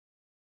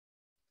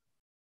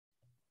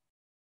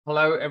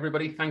Hello,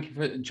 everybody. Thank you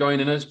for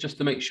joining us. Just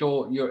to make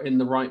sure you're in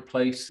the right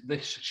place,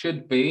 this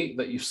should be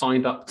that you've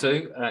signed up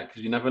to,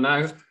 because you never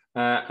know,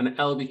 an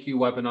LBQ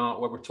webinar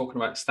where we're talking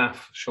about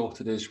staff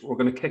shortages. We're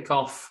going to kick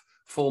off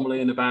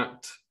formally in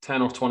about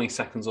 10 or 20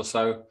 seconds or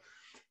so.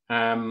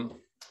 So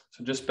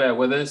just bear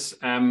with us.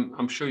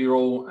 I'm sure you're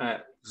all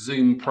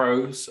Zoom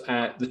pros.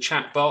 The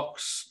chat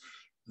box,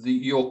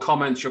 your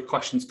comments, your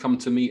questions come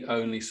to me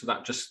only. So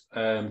that just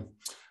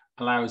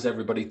allows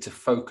everybody to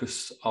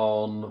focus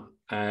on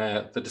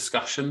the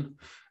discussion.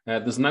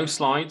 There's no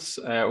slides.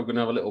 We're going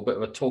to have a little bit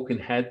of a talking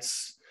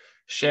heads,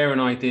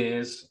 sharing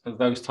ideas,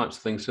 those types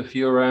of things. So if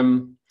you're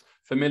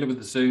familiar with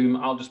the Zoom,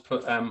 I'll just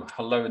put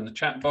hello in the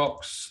chat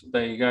box.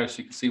 There you go, so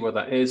you can see where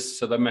that is.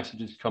 So the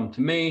messages come to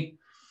me,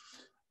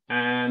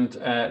 and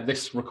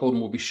this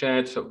recording will be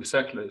shared, so it'll be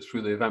circulated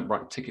through the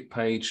Eventbrite ticket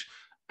page,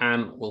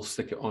 and we'll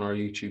stick it on our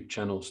YouTube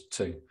channels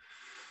too.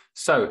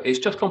 So it's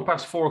just gone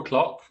past 4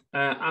 o'clock.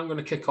 I'm going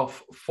to kick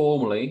off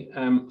formally.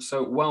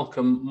 So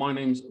welcome. My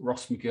name's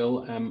Ross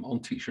McGill. I'm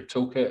on Teacher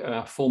Toolkit,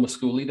 a former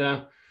school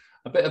leader,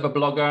 a bit of a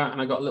blogger, and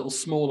I got a little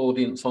small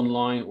audience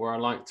online where I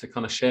like to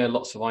kind of share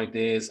lots of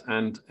ideas.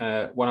 And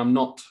when I'm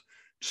not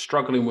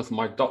struggling with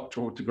my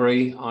doctoral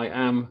degree, I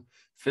am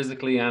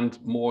physically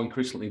and more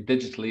increasingly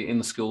digitally in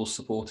the schools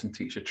supporting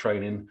teacher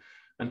training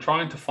and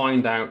trying to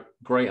find out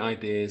great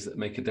ideas that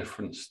make a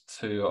difference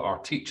to our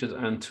teachers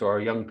and to our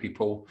young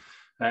people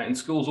in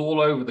schools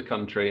all over the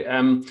country.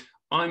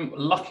 I'm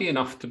lucky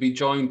enough to be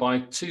joined by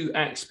two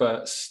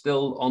experts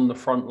still on the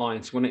front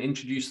line. So I'm going to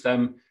introduce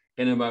them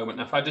in a moment.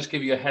 Now, if I just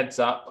give you a heads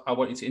up, I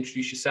want you to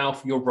introduce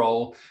yourself, your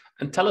role,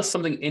 and tell us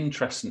something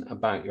interesting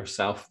about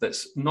yourself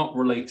that's not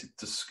related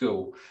to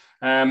school.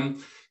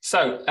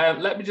 So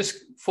let me just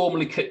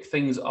formally kick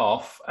things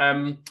off.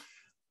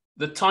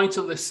 The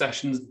title of this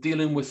session is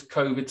Dealing with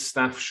COVID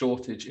Staff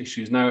Shortage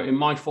Issues. Now, in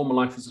my former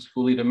life as a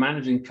school leader,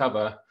 managing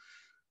cover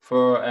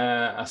for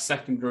a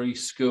secondary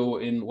school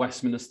in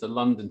Westminster,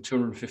 London,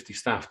 250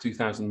 staff,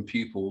 2,000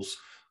 pupils,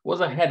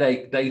 was a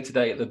headache day to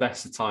day at the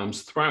best of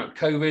times. Throughout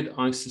COVID,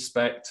 I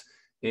suspect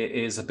it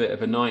is a bit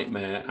of a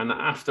nightmare. And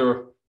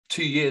after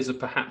 2 years of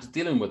perhaps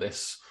dealing with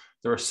this,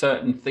 there are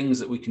certain things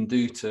that we can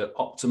do to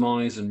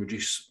optimize and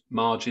reduce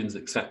margins,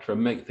 etc.,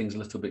 make things a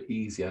little bit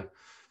easier.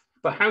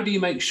 But how do you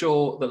make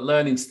sure that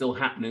learning's still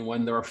happening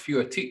when there are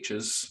fewer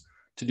teachers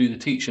to do the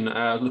teaching?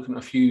 Looking at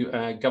a few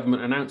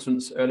government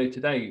announcements earlier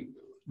today,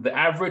 the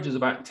average is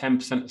about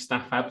 10% of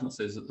staff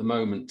absences at the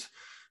moment.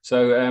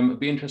 So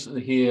it'd be interesting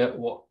to hear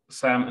what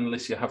Sam and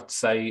Alicia have to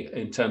say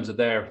in terms of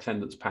their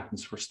attendance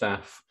patterns for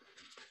staff.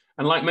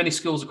 And like many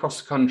schools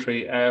across the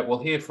country,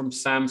 we'll hear from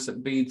Sam.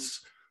 St Bede's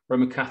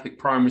Roman Catholic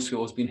Primary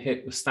School has been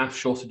hit with staff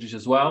shortages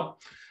as well,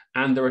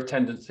 and their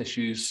attendance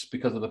issues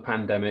because of the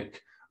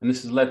pandemic. And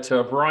this has led to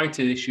a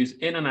variety of issues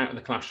in and out of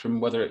the classroom,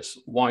 whether it's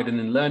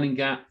widening learning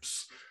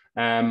gaps.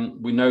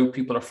 We know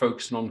people are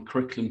focusing on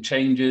curriculum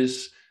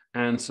changes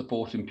and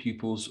supporting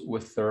pupils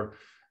with their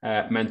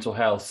mental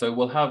health. So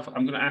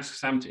I'm going to ask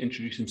Sam to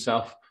introduce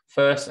himself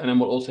first, and then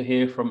we'll also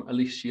hear from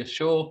Alicia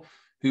Shaw,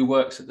 who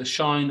works at the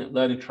Shine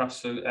Learning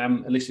Trust. So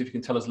Alicia, if you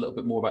can tell us a little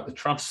bit more about the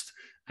trust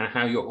and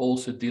how you're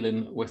also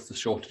dealing with the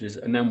shortages,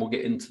 and then we'll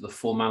get into the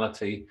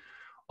formality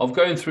of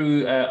going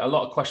through a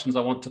lot of questions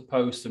I want to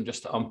post and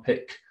just to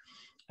unpick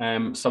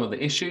some of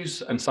the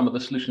issues and some of the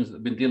solutions that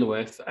we've been dealing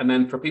with. And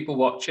then for people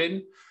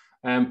watching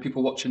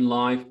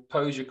live,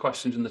 pose your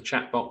questions in the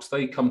chat box.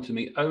 They come to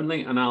me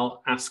only, and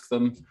I'll ask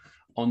them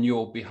on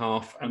your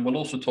behalf. And we'll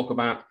also talk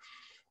about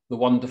the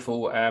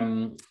wonderful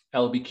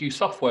LBQ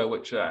software,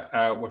 which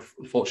we're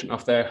fortunate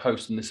enough they're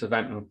hosting this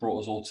event and have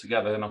brought us all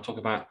together. And I'll talk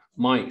about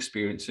my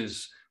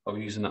experiences of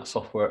using that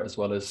software, as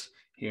well as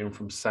hearing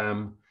from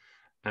Sam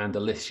and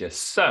Alicia.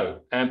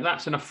 So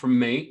that's enough from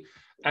me.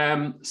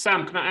 Sam,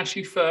 can I ask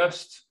you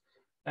first,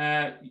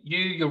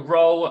 your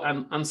role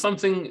and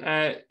something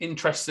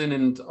interesting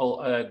and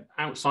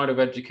outside of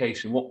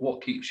education,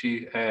 what keeps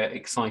you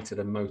excited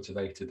and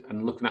motivated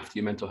and looking after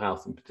your mental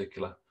health in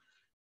particular?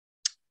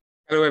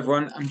 Hello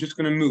everyone, I'm just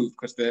going to move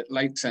because the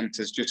light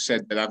sensor's just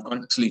said that I've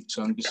gone to sleep,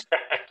 so I'm just...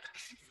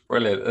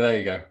 Brilliant, there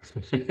you go.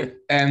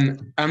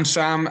 I'm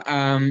Sam,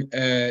 I'm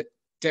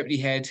Deputy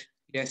Head,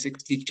 Year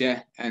 6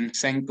 teacher and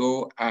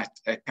Senko at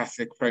a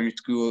Catholic primary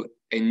school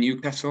in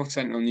Newcastle,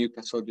 central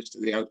Newcastle, just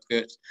at the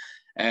outskirts.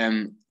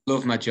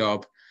 Love my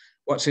job.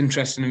 What's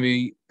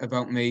interesting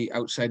about me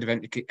outside of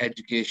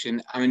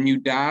education, I'm a new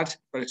dad,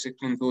 got a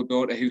 6-month-old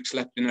daughter who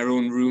slept in her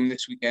own room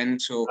this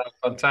weekend, so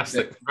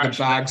fantastic. The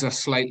bags are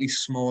slightly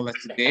smaller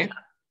today.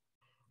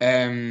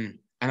 And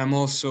I'm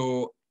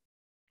also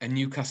a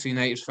Newcastle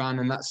United fan,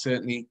 and that's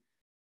certainly,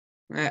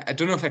 I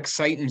don't know if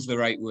exciting is the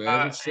right word,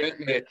 it's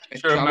certainly a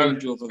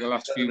challenge over the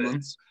last few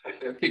months.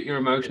 Keep your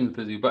emotions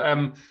busy,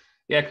 but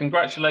yeah,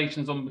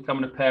 congratulations on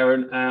becoming a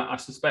parent. I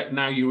suspect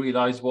now you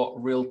realise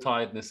what real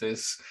tiredness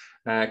is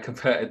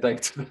compared to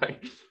day-to-day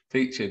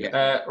teaching.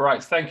 Yeah.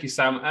 Right, thank you,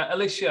 Sam.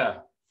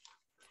 Alicia.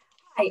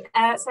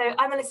 Hi, so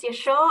I'm Alicia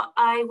Shaw.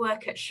 I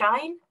work at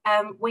Shine.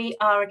 We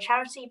are a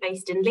charity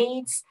based in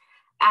Leeds.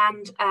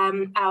 And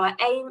our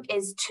aim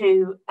is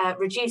to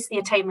reduce the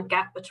attainment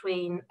gap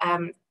between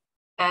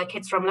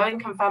kids from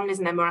low-income families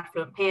and their more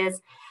affluent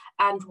peers,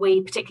 and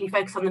we particularly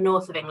focus on the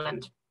north of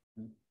England.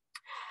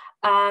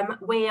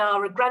 We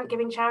are a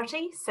grant-giving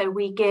charity, so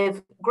we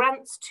give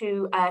grants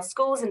to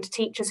schools and to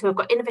teachers who have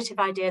got innovative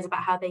ideas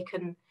about how they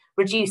can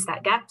reduce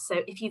that gap.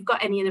 So if you've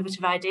got any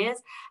innovative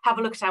ideas, have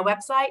a look at our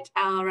website,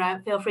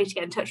 feel free to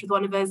get in touch with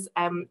one of us.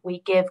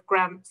 We give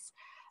grants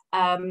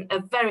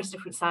of various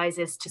different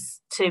sizes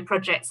to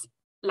projects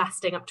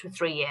lasting up to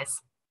 3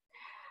 years.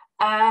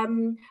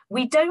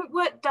 We don't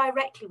work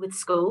directly with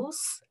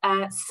schools,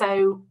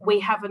 so we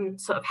haven't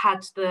sort of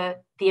had the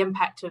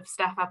impact of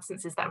staff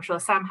absences that I'm sure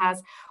Sam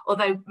has,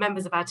 although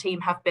members of our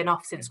team have been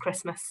off since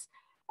Christmas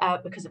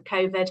because of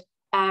COVID.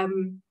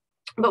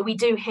 But we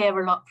do hear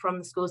a lot from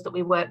the schools that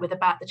we work with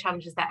about the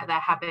challenges that they're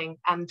having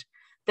and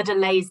the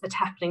delays that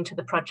are happening to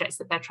the projects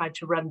that they're trying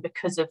to run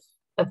because of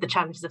the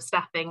challenges of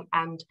staffing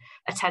and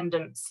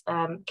attendance,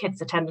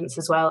 kids' attendance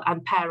as well,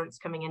 and parents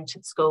coming into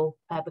the school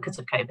because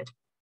of COVID.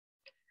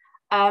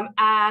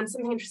 And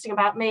something interesting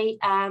about me,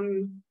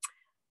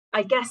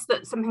 I guess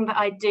that something that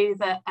I do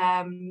that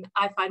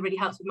I find really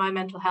helps with my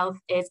mental health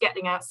is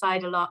getting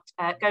outside a lot,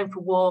 going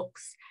for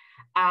walks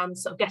and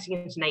sort of getting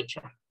into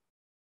nature.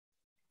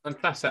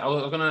 Fantastic.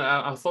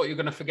 I thought you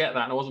were going to forget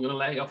that and I wasn't going to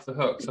let you off the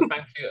hook. So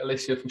thank you,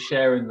 Alicia, for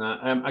sharing that.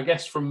 I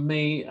guess from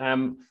me,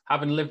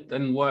 having lived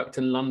and worked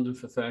in London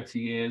for 30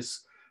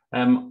 years,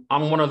 I'm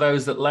one of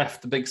those that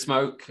left the big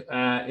smoke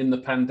in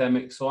the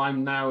pandemic. So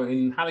I'm now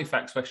in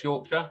Halifax, West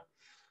Yorkshire.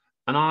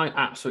 And I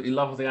absolutely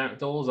love the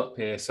outdoors up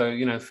here. So,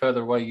 you know,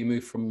 further away you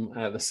move from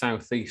the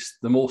southeast,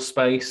 the more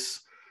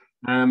space.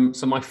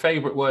 So my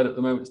favourite word at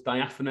the moment is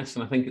diaphanous.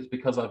 And I think it's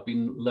because I've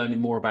been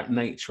learning more about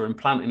nature and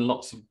planting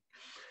lots of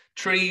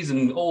trees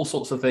and all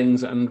sorts of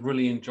things and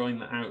really enjoying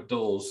the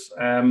outdoors.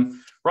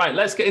 Right,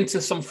 let's get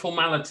into some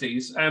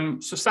formalities.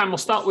 So Sam, we'll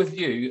start with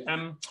you.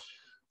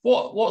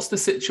 What's the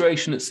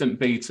situation at St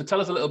Bede? So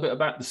tell us a little bit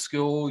about the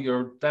school,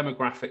 your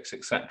demographics,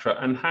 etc.,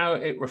 and how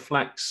it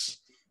reflects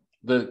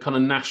the kind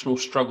of national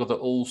struggle that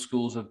all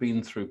schools have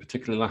been through,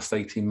 particularly the last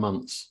 18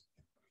 months.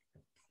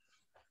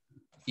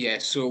 Yeah,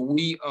 so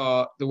we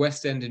are the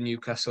West End of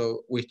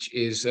Newcastle, which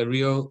is a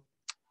real,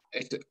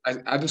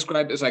 I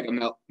describe it as like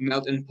a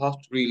melting pot,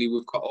 really.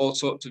 We've got all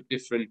sorts of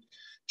different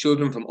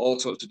children from all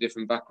sorts of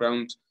different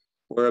backgrounds.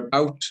 We're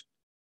about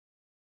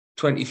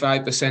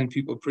 25%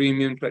 pupil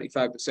premium,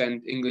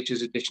 25% English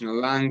as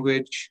additional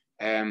language,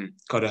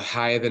 got a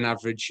higher than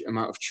average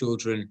amount of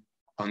children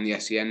on the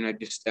SEN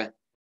register.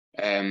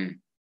 A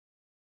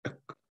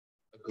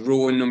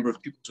growing number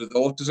of pupils with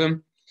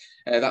autism.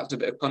 That's a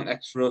bit of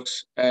context for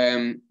us.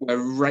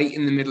 We're right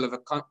in the middle of a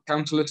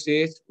council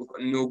estate. We've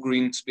got no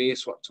green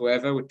space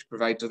whatsoever, which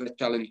provides other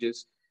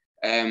challenges.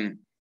 And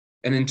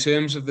in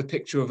terms of the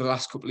picture over the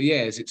last couple of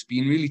years, it's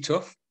been really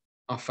tough.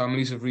 Our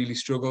families have really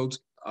struggled.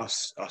 Our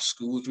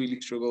schools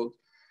really struggled.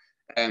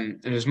 And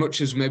as much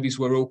as maybe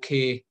we're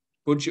okay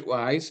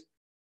budget-wise,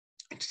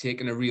 it's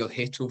taken a real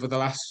hit over the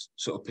last,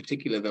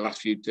 particularly the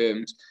last few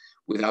terms,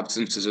 with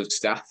absences of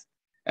staff.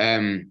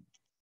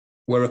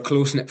 We're a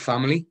close-knit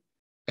family,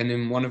 and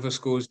then one of us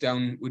goes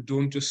down, we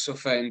don't just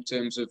suffer in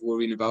terms of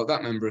worrying about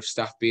that member of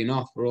staff being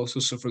off, we're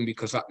also suffering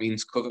because that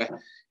means cover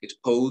is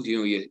pulled. You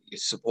know, your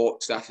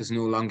support staff is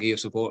no longer your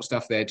support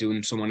staff, they're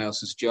doing someone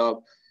else's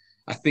job.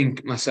 I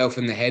think myself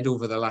and the head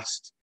over the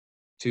last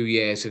 2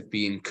 years have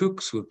been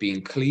cooks, we've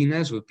been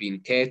cleaners, we've been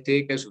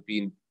caretakers, we've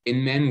been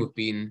in-men, we've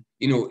been,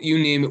 you know, you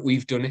name it,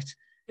 we've done it.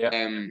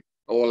 Yeah.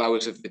 All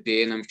hours of the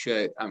day, and I'm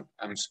sure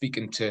I'm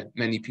speaking to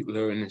many people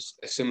who are in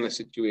a similar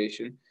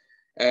situation.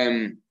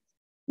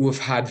 We've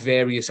had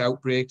various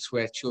outbreaks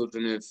where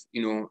children have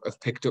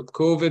picked up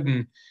COVID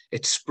and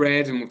it's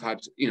spread, and we've had,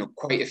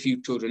 quite a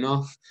few children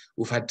off.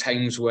 We've had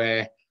times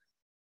where,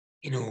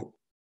 we're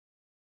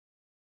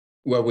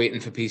waiting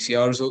for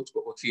PCR results,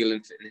 but we're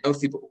feeling fit and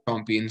healthy, but we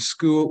can't be in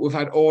school. We've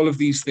had all of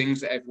these things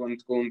that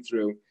everyone's going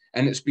through,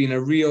 and it's been a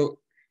real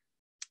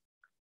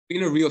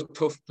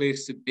tough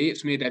place to be.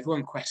 It's made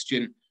everyone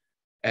question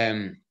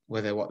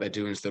whether what they're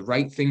doing is the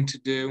right thing to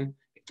do.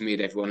 It's made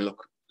everyone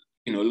look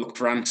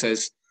for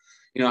answers.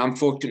 I'm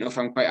fortunate enough,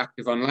 I'm quite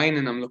active online,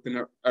 and I'm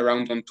looking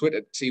around on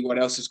Twitter to see what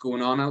else is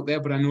going on out there.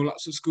 But I know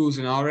lots of schools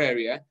in our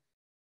area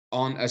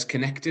aren't as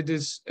connected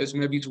as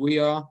maybe we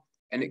are,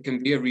 and it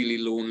can be a really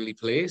lonely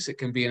place. It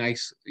can be an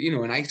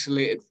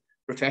isolated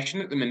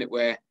profession at the minute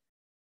where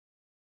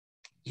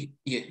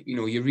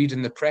you're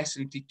reading the press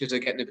and teachers are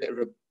getting a bit of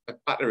a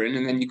battering,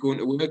 and then you go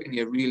into work and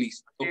you're really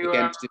up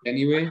against it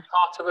anyway.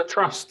 Part of a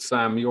trust,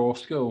 Sam, your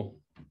school?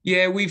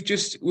 Yeah, we've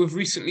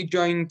recently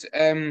joined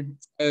a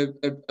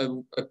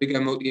bigger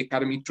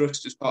multi-academy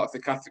trust as part of the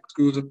Catholic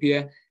schools up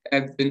here.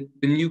 The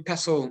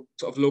Newcastle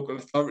sort of local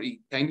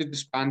authority kind of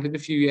disbanded a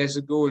few years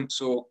ago, and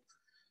so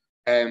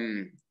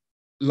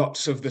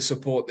lots of the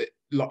support that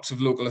lots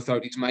of local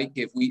authorities might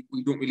give, we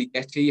don't really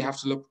get here. You have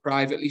to look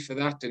privately for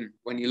that, and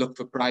when you look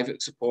for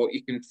private support,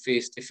 you can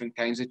face different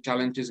kinds of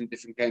challenges and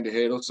different kinds of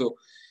hurdles. So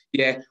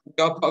yeah,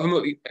 we are part of a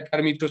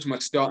multi-academy trust, and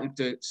we're starting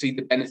to see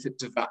the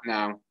benefits of that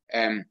now.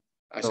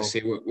 As I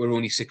say, we're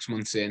only 6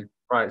 months in.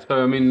 Right.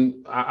 So, I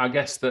mean, I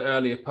guess the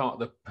earlier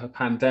part of the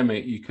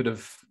pandemic, you could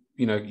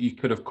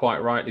have quite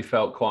rightly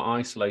felt quite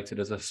isolated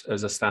as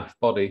a staff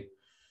body.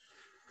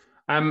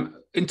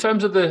 In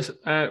terms of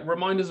the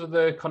reminders of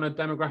the kind of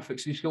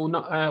demographics you school,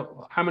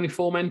 how many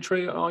form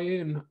entry are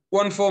you in?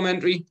 One form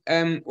entry.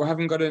 We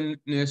haven't got a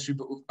nursery,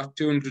 but we've got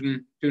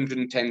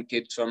 210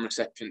 kids from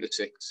reception to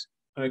 6.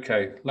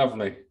 Okay,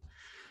 lovely.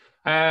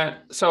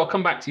 So I'll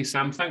come back to you,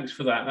 Sam. Thanks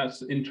for that.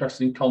 That's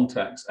interesting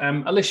context.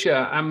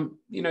 Alicia,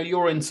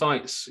 your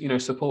insights,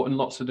 supporting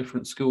lots of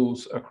different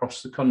schools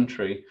across the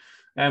country.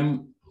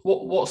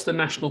 What's the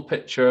national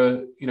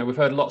picture? We've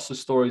heard lots of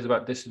stories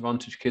about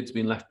disadvantaged kids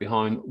being left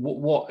behind.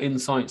 What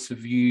insights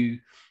have you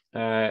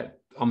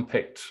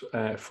unpicked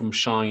from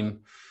Shine,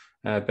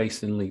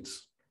 based in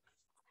Leeds?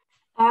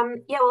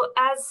 Well,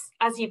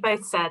 as you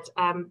both said,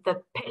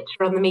 the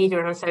picture on the media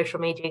and on social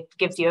media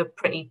gives you a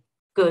pretty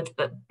good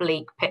but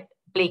bleak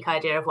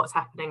idea of what's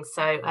happening.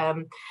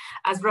 So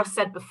as Ross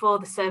said before,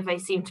 the survey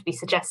seemed to be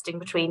suggesting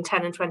between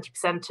 10 and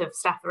 20% of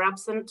staff are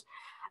absent.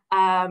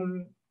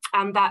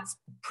 And that's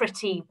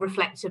pretty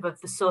reflective of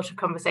the sort of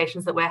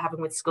conversations that we're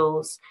having with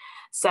schools.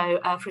 So,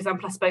 for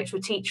example, I spoke to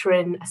a teacher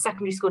in a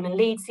secondary school in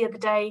Leeds the other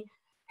day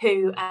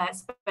who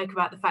spoke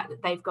about the fact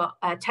that they've got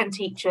 10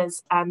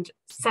 teachers and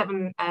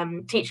 7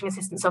 teaching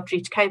assistants off due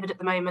to COVID at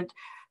the moment,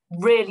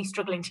 really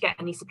struggling to get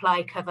any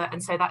supply cover.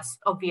 And so that's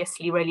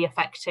obviously really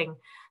affecting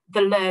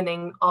the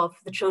learning of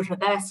the children at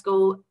their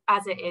school,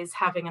 as it is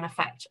having an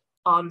effect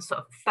on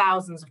sort of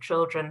thousands of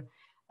children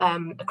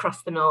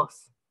across the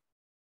north.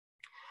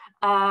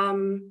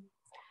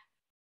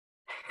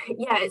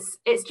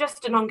 It's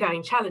just an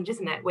ongoing challenge,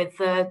 isn't it, with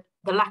the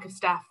lack of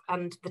staff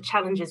and the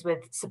challenges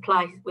with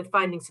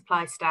finding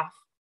supply staff.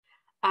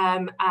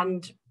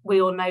 And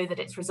we all know that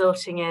it's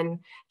resulting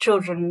in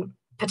children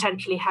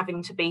potentially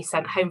having to be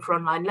sent home for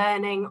online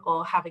learning,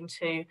 or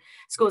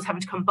schools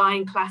having to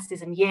combine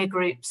classes and year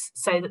groups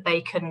so that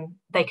they can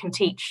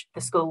teach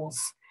the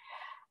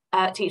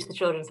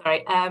children.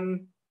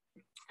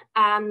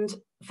 And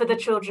for the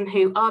children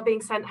who are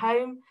being sent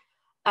home,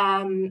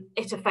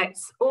 it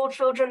affects all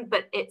children,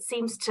 but it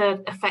seems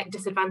to affect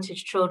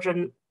disadvantaged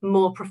children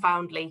more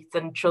profoundly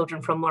than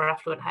children from more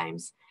affluent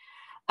homes.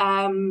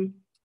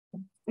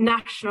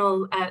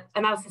 National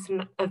analysis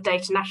of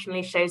data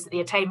nationally shows that the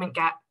attainment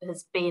gap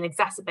has been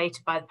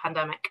exacerbated by the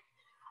pandemic.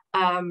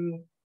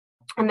 And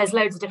there's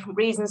loads of different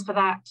reasons for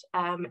that.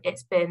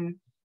 It's been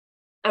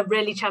a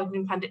really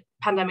challenging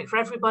pandemic for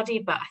everybody,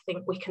 but I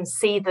think we can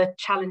see the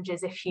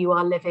challenges if you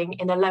are living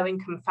in a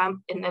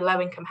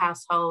low-income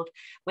household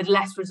with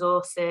less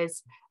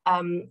resources,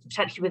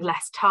 potentially with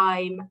less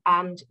time,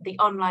 and the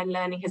online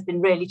learning has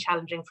been really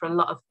challenging for a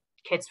lot of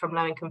kids from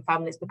low-income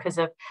families because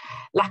of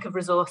lack of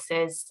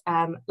resources,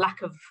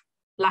 lack of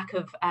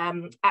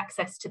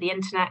access to the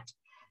internet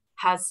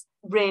has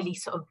really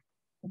sort of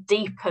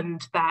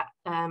deepened that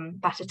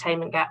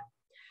attainment gap.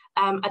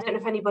 I don't know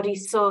if anybody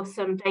saw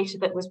some data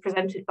that was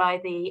presented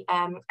by the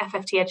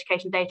FFT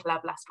Education Data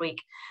Lab last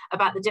week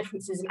about the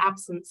differences in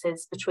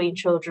absences between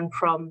children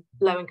from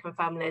low-income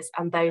families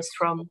and those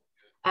from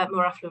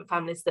more affluent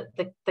families, that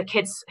the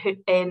kids who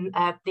in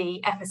the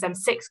FSM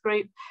 6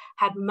 group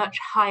had much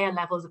higher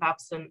levels of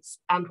absence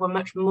and were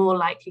much more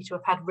likely to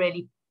have had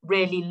really,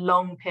 really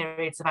long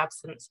periods of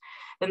absence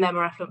than their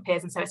more affluent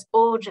peers. And so it's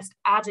all just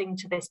adding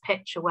to this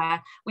picture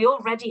where we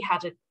already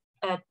had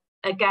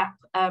a gap,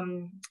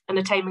 an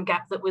attainment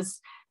gap that was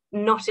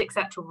not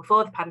acceptable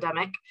before the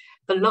pandemic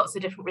for lots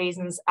of different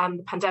reasons, and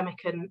the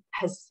pandemic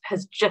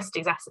has just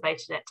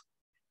exacerbated it.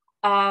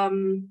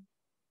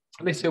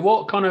 Alicia,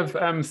 what kind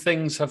of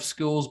things have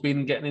schools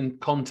been getting in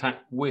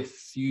contact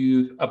with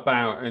you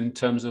about in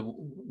terms of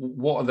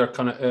what are their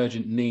kind of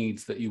urgent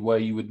needs where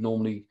you would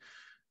normally,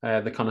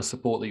 the kind of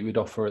support that you would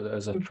offer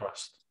as a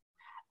trust?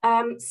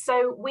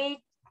 So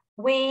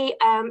we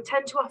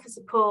tend to offer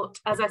support,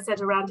 as I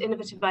said, around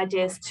innovative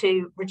ideas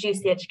to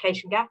reduce the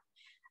education gap.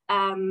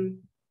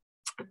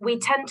 We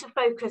tend to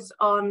focus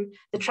on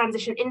the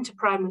transition into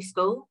primary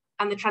school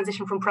and the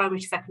transition from primary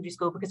to secondary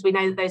school, because we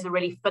know that those are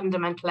really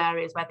fundamental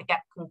areas where the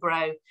gap can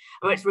grow, and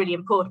where it's really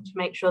important to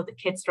make sure that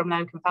kids from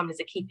low-income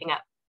families are keeping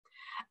up.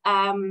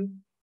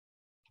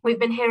 We've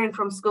been hearing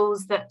from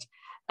schools that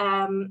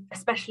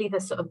especially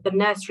the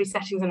nursery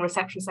settings and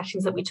reception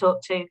settings that we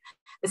talk to,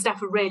 the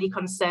staff are really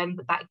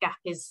concerned that gap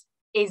is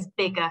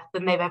bigger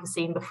than they've ever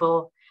seen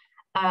before.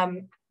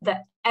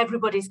 That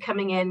everybody's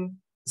coming in,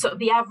 sort of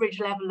the average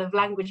level of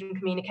language and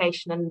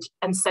communication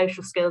and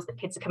social skills that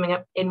kids are coming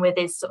up in with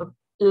is sort of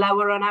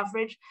lower on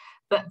average,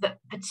 but that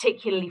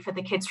particularly for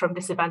the kids from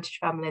disadvantaged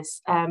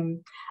families. I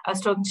was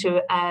talking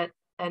to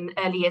an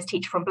early years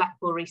teacher from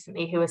Blackpool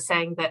recently who was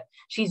saying that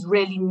she's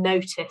really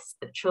noticed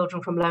that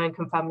children from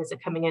low-income families are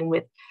coming in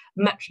with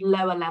much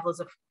lower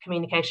levels of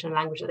communication and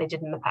language that they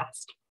did in the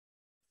past.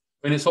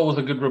 I mean, it's always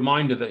a good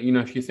reminder that,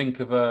 if you think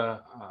of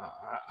a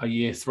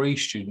year 3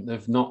 student,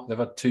 they've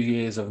had 2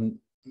 years of,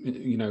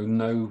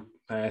 no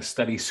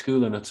steady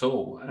schooling at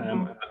all.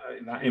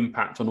 That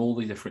impact on all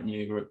the different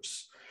year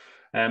groups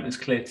is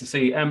clear to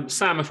see.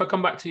 Sam, if I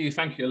come back to you,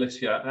 thank you,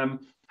 Alicia.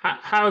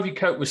 How have you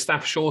coped with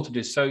staff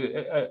shortages? So,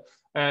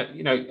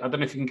 you know, I don't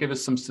know if you can give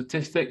us some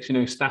statistics, you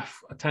know,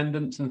 staff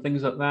attendance and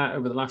things like that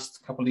over the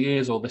last couple of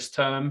years or this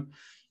term,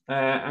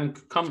 and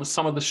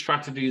some of the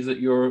strategies that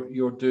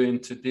you're doing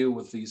to deal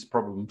with these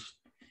problems.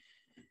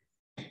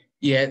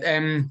 Yeah,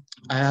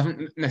 I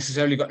haven't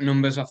necessarily got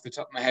numbers off the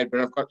top of my head,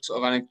 but I've got sort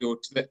of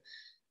anecdotes that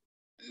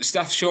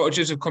staff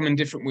shortages have come in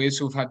different ways.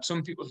 So we've had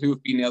some people who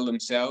have been ill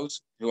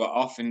themselves, who are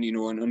often, you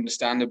know, and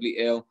understandably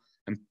ill,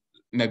 and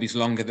maybe it's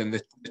longer than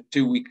the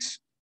 2 weeks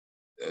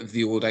of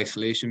the old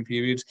isolation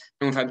periods.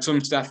 And we've had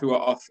some staff who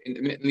are off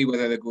intermittently,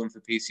 whether they're going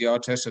for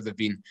PCR tests or they've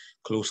been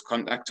close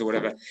contacts or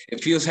whatever.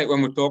 It feels like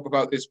when we talk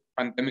about this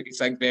pandemic, it's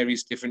like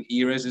various different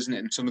eras, isn't it?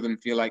 And some of them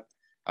feel like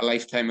a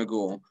lifetime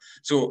ago.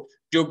 So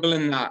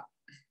juggling that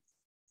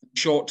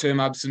short-term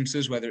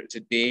absences, whether it's a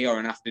day or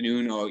an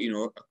afternoon or, you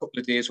know, a couple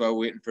of days while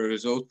waiting for a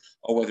result,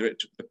 or whether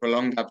it's the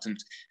prolonged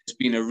absence, it's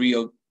been a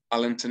real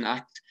balancing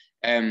act.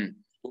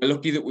 We're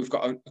lucky that we've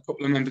got a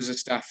couple of members of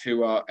staff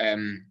who are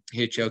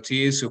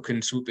HLTs who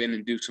can swoop in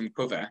and do some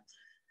cover.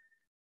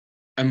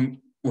 And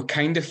we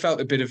kind of felt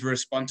a bit of a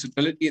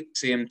responsibility at the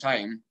same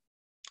time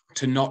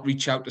to not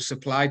reach out to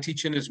supply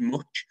teaching as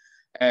much.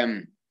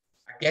 I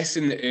guess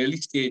in the early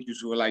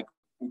stages, we were like,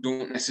 we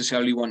don't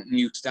necessarily want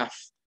new staff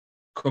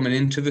coming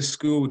into the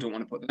school. We don't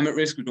want to put them at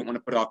risk. We don't want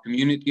to put our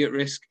community at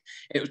risk.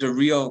 It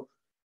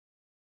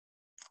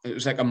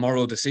was like a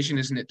moral decision,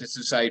 isn't it, to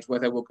decide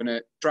whether we're going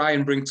to try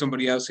and bring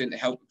somebody else in to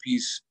help with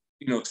these,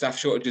 you know, staff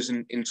shortages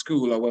in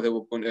school, or whether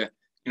we're going to,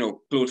 you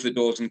know, close the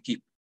doors and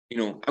keep, you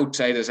know,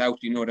 outsiders out,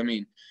 you know what I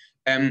mean?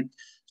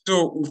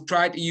 So we've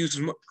tried to use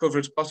as much cover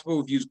as possible.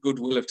 We've used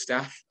goodwill of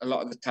staff a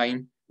lot of the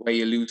time, where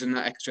you're losing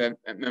that extra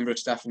member of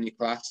staff in your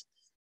class.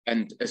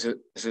 And as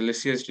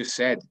Alicia has just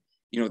said,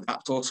 you know,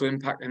 that's also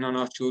impacting on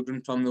our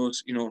children from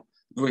those, you know,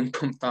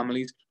 low-income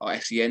families or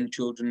SEN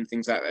children,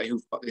 things like that,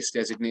 who've got this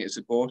designated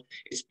support.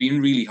 It's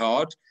been really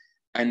hard,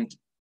 and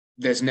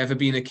there's never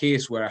been a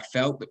case where I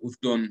felt that we've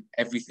done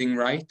everything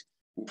right.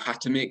 We've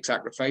had to make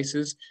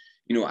sacrifices.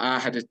 You know, I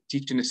had a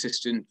teaching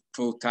assistant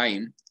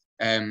full-time,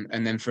 and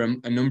then for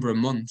a number of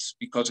months,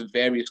 because of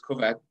various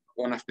cover,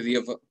 one after the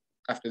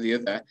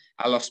other,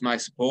 I lost my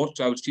support.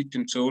 So I was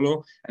teaching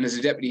solo, and as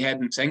a deputy head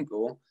in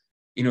Senko,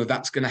 you know,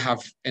 that's going to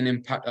have an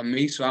impact on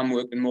me. So I'm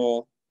working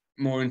more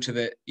into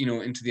the, you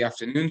know, into the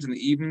afternoons and the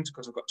evenings,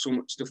 because I've got so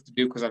much stuff to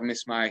do because I've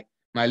missed my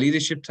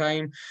leadership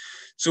time.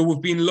 So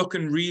we've been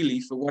looking really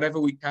for whatever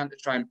we can to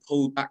try and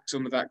pull back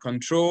some of that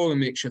control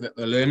and make sure that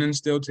the learning's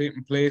still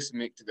taking place and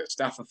make sure that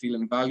staff are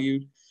feeling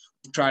valued.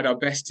 We've tried our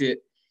best to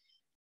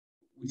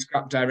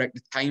scrap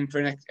directed time for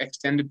an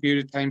extended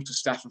period of time, so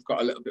staff have got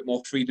a little bit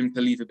more freedom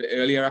to leave a bit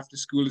earlier after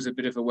school as a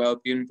bit of a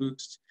well-being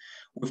boost.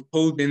 We've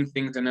pulled in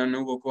things, and I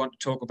know we'll go on to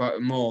talk about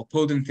it more,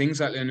 pulled in things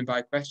like learning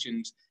by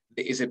questions.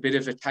 It is a bit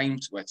of a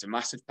it's a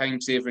massive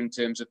time saver in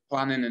terms of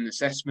planning and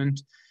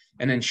assessment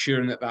and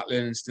ensuring that that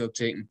learning is still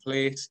taking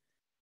place.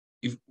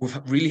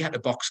 We've really had to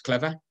box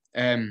clever,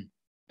 and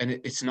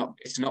it's not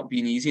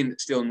been easy, and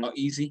it's still not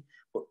easy.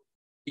 But,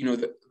 you know,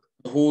 the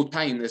whole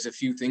time there's a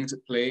few things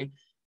at play.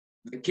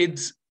 The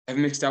kids have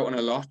missed out on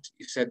a lot.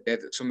 You said there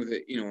that some of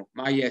the, you know,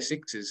 my year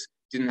sixes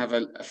didn't have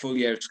a full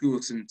year of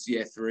school since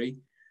year 3.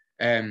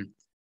 So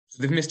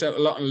they've missed out a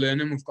lot on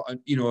learning. We've got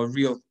a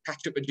real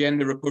catch-up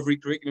agenda, recovery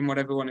curriculum,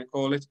 whatever you want to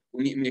call it.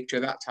 We need to make sure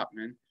that's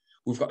happening.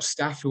 We've got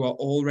staff who are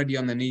already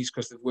on their knees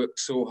because they've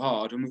worked so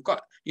hard, and we've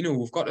got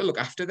to look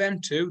after them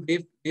too.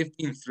 They've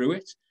been through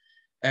it,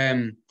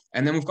 and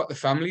then we've got the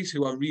families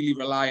who are really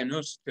relying on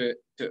us to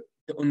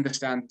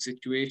understand the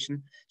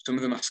situation. Some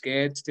of them are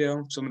scared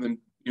still. Some of them,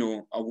 you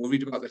know, are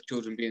worried about their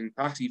children being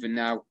back even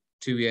now,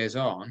 2 years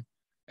on.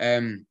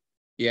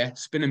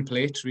 Spinning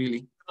plates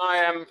really.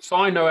 So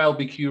I know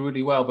LBQ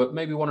really well, but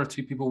maybe one or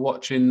two people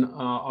watching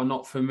are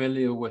not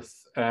familiar with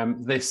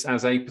this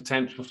as a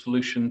potential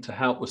solution to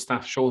help with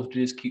staff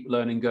shortages, keep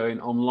learning going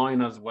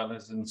online as well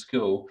as in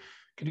school.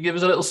 Could you give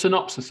us a little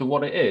synopsis of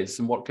what it is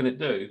and what can it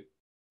do?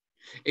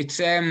 It's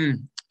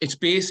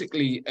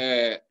basically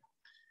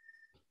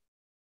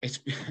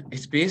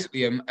it's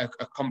basically a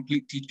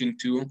complete teaching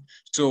tool.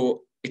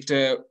 So it's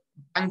a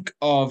bank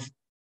of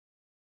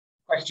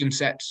question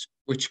sets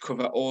which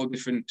cover all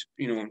different,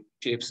 you know,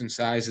 shapes and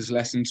sizes,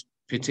 lessons,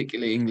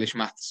 particularly English,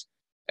 maths,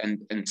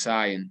 and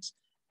science.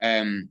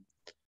 I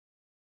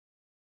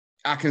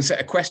can set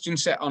a question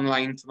set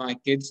online for my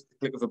kids, the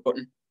click of a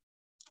button.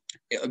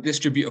 It'll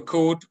distribute a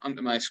code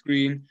onto my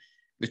screen.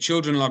 The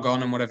children log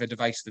on whatever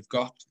device they've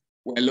got.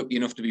 We're lucky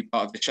enough to be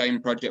part of the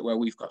Shine project, where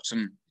we've got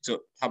some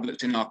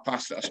tablets in our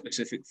class that are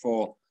specific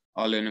for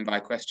our learning by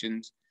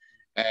questions.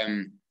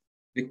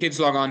 The kids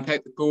log on,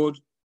 type the code,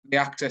 they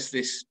access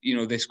this, you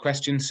know, this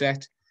question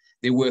set.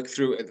 They work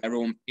through it at their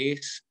own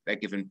pace. They're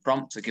given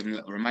prompts, they're given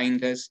little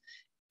reminders.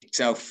 It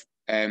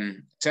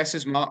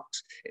self-assesses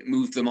marks. It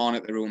moves them on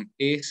at their own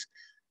pace.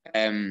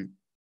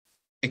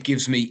 It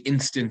gives me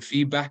instant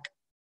feedback.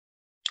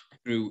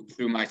 through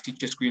my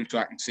teacher screen, so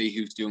I can see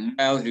who's doing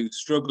well, who's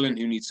struggling,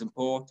 who needs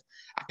support.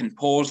 I can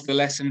pause the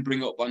lesson,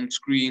 bring it up on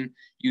screen,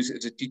 use it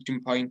as a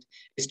teaching point.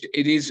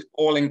 It is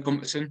all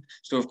encompassing.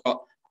 So I've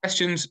got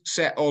questions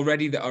set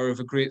already that are of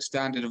a great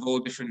standard of all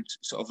different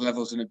sort of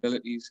levels and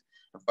abilities.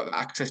 I've got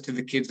access to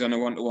the kids on a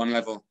one-to-one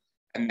level,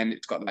 and then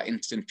it's got that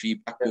instant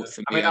feedback both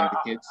for me and the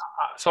kids.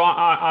 So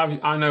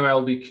I know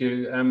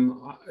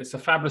LBQ. It's a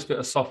fabulous bit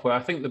of software. I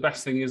think the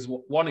best thing is,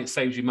 one, it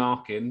saves you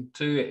marking.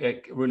 Two,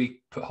 it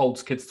really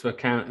holds kids to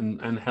account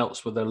and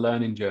helps with their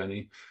learning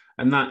journey.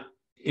 And that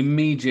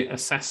immediate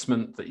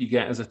assessment that you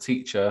get as a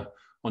teacher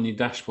on your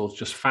dashboard is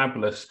just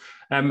fabulous.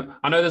 I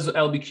know there's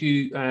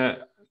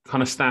LBQ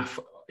kind of staff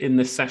in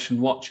this session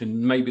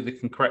watching. Maybe they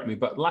can correct me,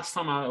 but last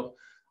time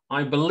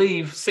I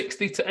believe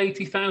 60 to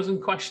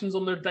 80,000 questions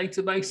on their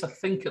database. I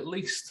think at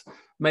least,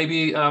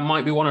 maybe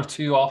might be one or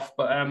two off,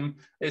 but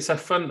it's a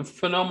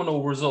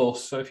phenomenal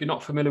resource. So if you're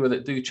not familiar with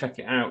it, do check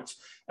it out.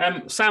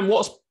 Sam,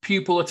 what's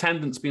pupil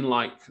attendance been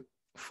like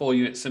for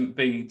you at St.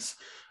 Bede's?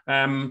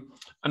 And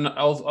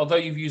although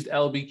you've used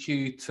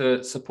LBQ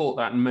to support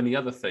that and many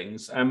other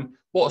things,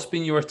 what's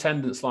been your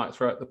attendance like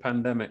throughout the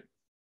pandemic?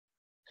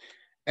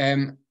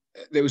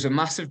 There was a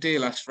massive day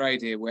last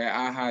Friday where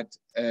I had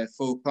a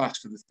full class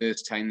for the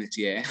first time this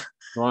year.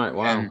 Right,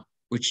 wow.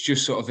 Which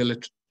just sort of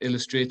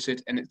illustrates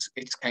it, and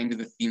it's kind of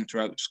the theme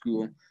throughout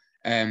school.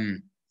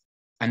 I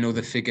know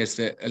the figures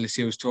that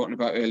Alicia was talking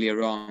about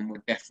earlier on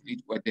were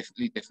definitely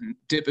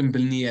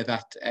dipping near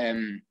that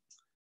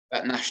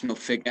that national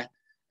figure.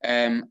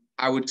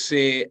 I would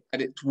say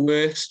at its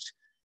worst,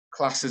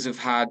 classes have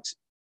had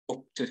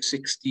up to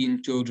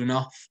 16 children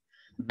off.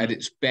 At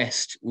its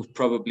best, we've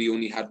probably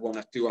only had one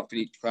or two off in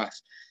each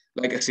class.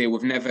 Like I say,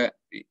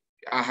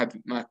 I had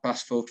my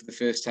class full for the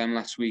first time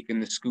last week, and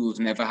the school's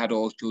never had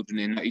all children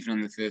in, not even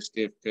on the first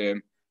day of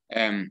term.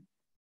 We're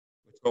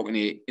talking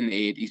in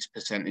the 80s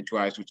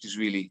percentage-wise, which is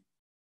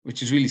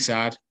really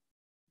sad.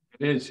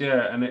 It is,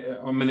 yeah, and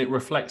it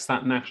reflects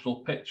that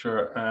national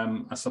picture,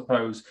 I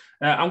suppose.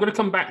 I'm going to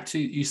come back to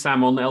you,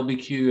 Sam, on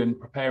LBQ and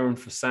preparing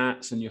for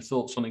SATs and your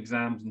thoughts on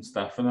exams and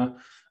stuff. And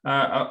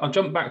I'll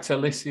jump back to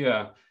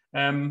Alicia.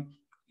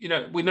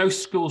 We know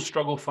schools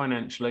struggle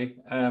financially.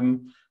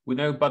 We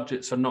know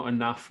budgets are not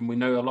enough, and we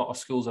know a lot of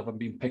schools haven't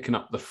been picking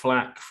up the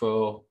slack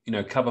for,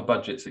 cover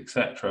budgets,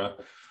 etc.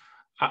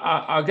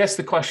 I guess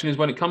the question is,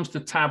 when it comes to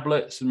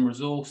tablets and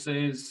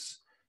resources,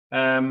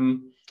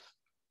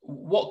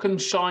 what can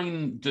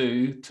Shine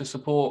do to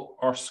support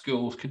our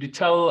schools? Could you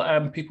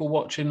tell people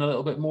watching a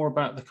little bit more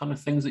about the kind of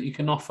things that you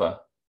can offer?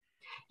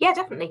 Yeah,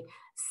 definitely.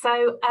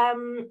 So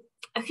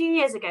a few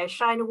years ago,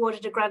 Shine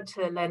awarded a grant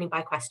to Learning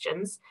by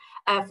Questions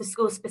for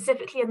schools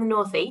specifically in the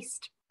North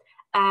East,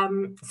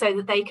 so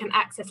that they can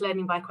access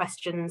Learning by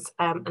Questions,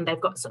 and they've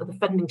got sort of the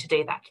funding to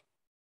do that.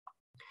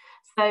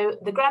 So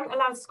the grant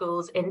allows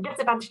schools in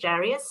disadvantaged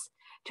areas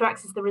to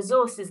access the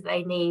resources that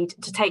they need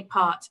to take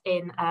part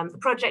in the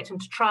project and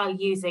to trial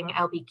using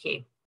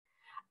LBQ.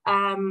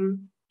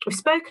 We've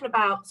spoken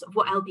about sort of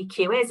what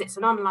LBQ is. It's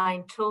an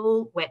online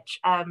tool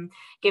which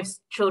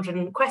gives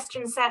children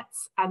question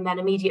sets and then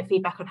immediate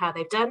feedback on how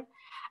they've done.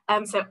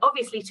 So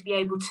obviously, to be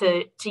able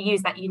to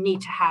use that, you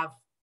need to have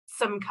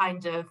some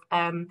kind of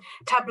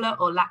tablet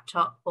or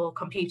laptop or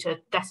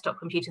desktop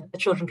computer that the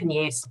children can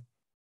use.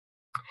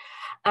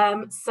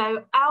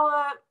 So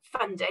our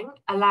funding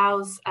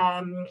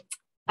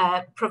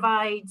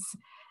provides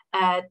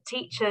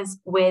teachers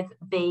with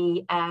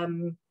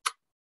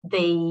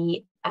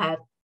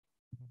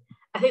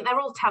I think they're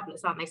all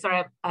tablets, aren't they?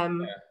 Sorry,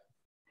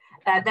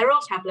 they're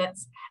all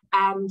tablets,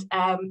 and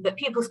that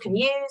pupils can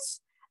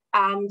use,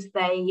 and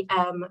they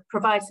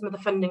provide some of the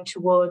funding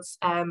towards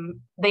the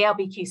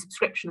LBQ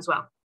subscription as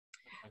well.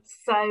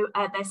 So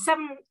there's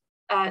 7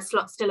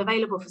 slots still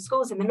available for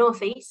schools in the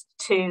North East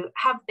to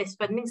have this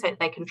funding, so that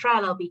they can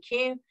trial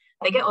LBQ,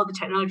 they get all the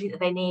technology that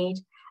they need.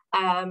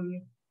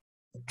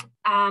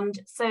 And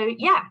so,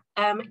 yeah,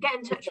 get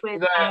in touch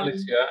with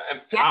Alicia.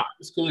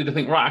 School need to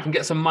think, right, I can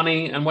get some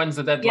money, and when's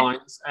the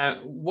deadlines? Yeah.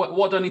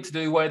 What do I need to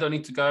do? Where do I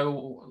need to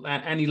go?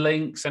 Any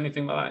links,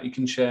 anything like that you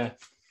can share?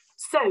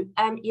 So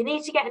you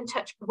need to get in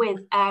touch with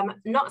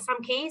not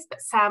Sam Keys,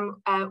 but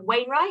Sam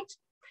Wainwright,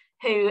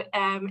 who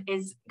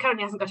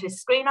currently hasn't got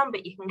his screen on,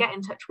 but you can get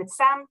in touch with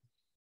Sam,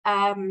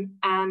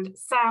 and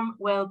Sam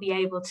will be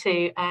able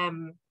to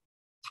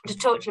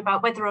talk to you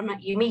about whether or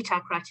not you meet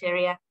our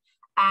criteria,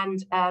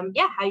 and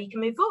how you can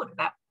move forward with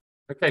that.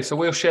 Okay, so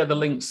we'll share the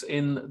links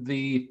in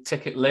the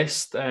ticket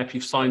list if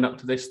you've signed up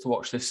to this to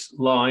watch this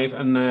live,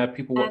 and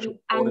people watching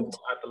will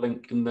add the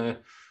link in the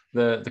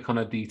kind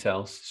of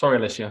details. Sorry,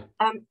 Alicia.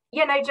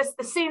 Just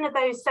the sooner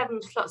those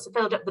 7 slots are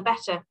filled up, the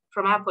better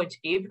from our point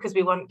of view, because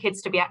we want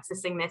kids to be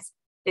accessing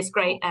this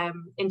great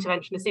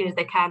intervention as soon as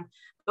they can.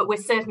 But we're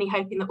certainly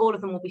hoping that all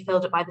of them will be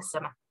filled up by the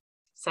summer.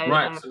 So,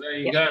 so there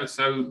you go.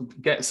 So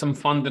get some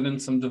funding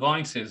and some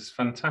devices.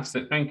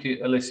 Fantastic. Thank you,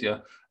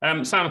 Alicia.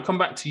 Sam, I'll come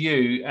back to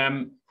you.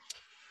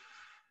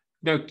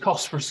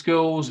 costs for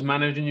schools,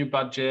 managing your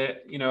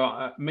budget,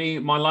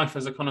 my life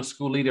as a kind of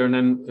school leader and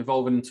then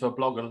evolving into a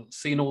blogger,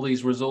 seeing all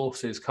these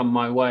resources come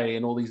my way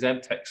and all these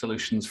ed tech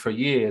solutions for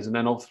years. And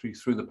then obviously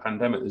through the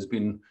pandemic, there's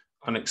been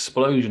an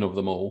explosion of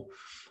them all.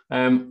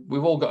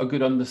 We've all got a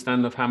good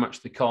understanding of how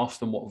much they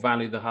cost and what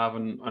value they have.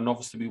 And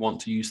obviously we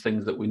want to use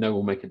things that we know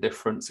will make a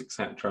difference,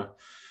 etc.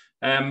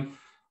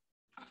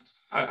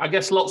 I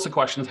guess lots of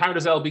questions. How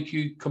does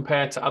LBQ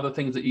compare to other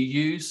things that you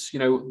use?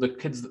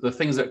 The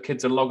things that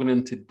kids are logging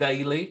into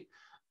daily,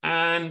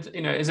 and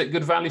is it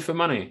good value for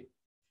money?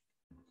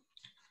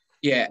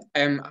 Yeah,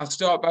 I'll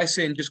start by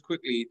saying just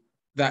quickly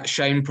that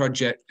Shine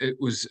project, it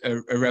was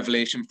a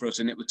revelation for us,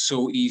 and it was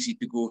so easy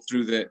to go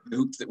through the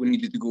hoops that we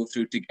needed to go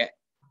through to get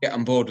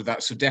on board with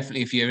that. So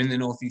definitely, if you're in the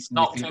Northeast,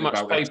 not too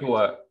much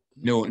paperwork.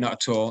 No, not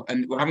at all.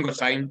 And we haven't got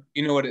time.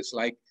 You know what it's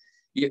like.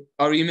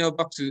 Our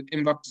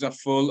inboxes are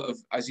full of,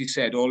 as you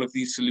said, all of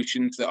these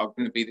solutions that are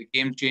going to be the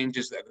game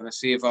changers, that are going to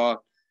save our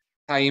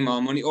time, our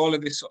money, all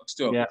of this sort of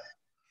stuff. Yeah.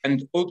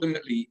 And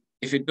ultimately,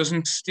 if it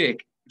doesn't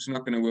stick, it's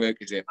not going to work,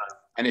 is it?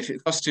 And if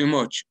it costs too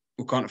much,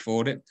 we can't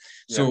afford it.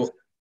 Yeah. So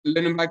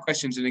learning by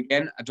questions, and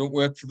again, I don't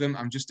work for them.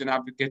 I'm just an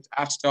advocate.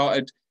 I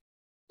started,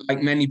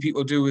 like many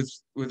people do with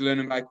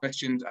learning by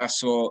questions. I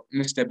saw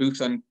Mr.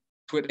 Booth on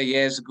Twitter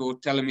years ago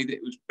telling me that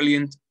it was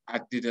brilliant. I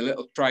did a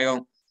little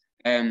trial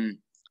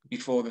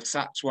before the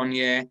SATs one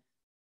year.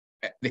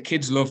 The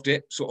kids loved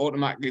it, so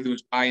automatically there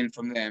was buy-in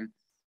from them.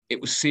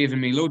 It was saving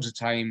me loads of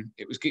time.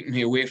 It was getting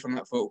me away from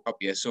that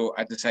photocopier, so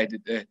I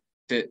decided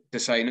to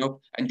sign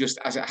up. And just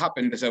as it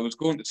happened, as I was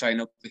going to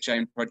sign up, the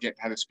Shine project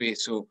had a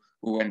space, so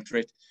we went for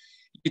it.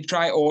 You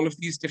try all of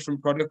these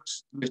different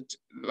products that,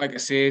 like I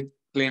said,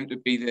 claim to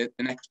be the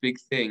next big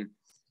thing.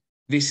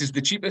 This is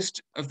the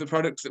cheapest of the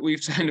products that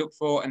we've signed up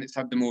for, and it's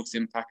had the most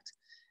impact.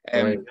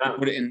 To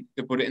put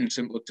it in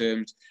simple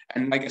terms,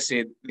 and like I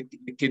said,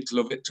 the kids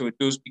love it, so it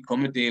does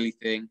become a daily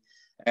thing.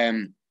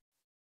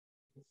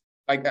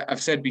 Like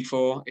I've said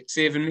before, it's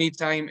saving me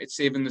time, it's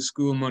saving the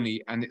school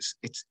money, and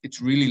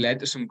it's really led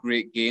to some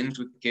great gains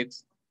with the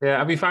kids. Yeah,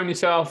 have you found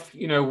yourself,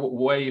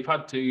 where you've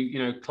had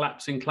to,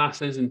 collapsing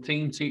classes and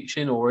team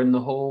teaching, or in the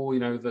hall,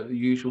 the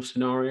usual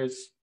scenarios?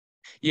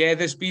 Yeah,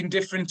 there's been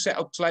different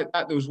setups like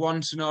that. There was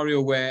one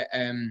scenario where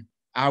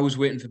I was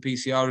waiting for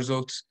PCR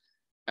results,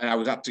 and I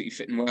was absolutely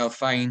fitting well,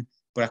 fine,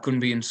 but I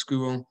couldn't be in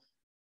school.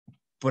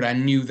 But I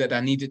knew that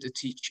I needed to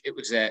teach. It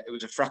was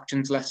a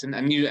fractions lesson. I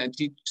needed to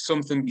teach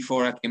something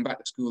before I came back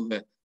to school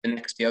the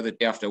next day or the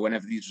day after,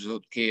 whenever these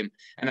results came.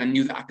 And I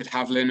knew that I could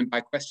have learning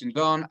by questions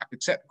on. I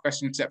could set the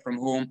question set from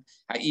home.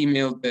 I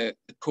emailed the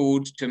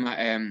code to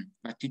my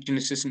teaching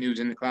assistant who was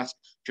in the class.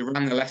 She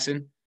ran the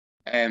lesson.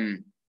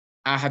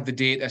 I had the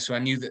data, so I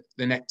knew that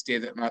the next day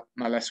that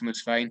my lesson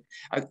was fine.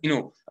 At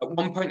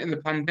one point in the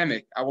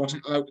pandemic, I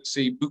wasn't allowed to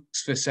see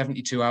books for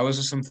 72 hours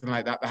or something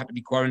like that. I had to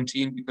be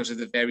quarantined because of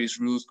the various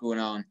rules going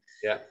on.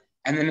 Yeah.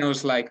 And then I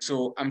was like,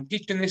 so I'm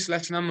teaching this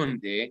lesson on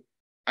Monday.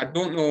 I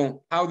don't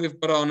know how they've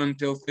got on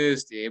until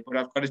Thursday, but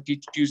I've got to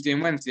teach Tuesday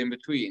and Wednesday in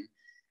between.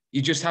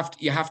 You just have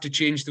to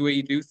change the way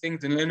you do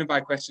things, and learning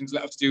by questions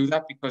let us do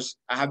that, because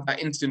I had that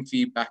instant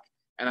feedback.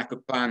 And I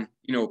could plan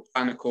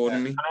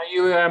accordingly.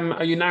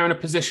 Are you now in a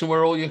position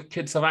where all your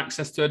kids have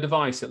access to a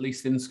device, at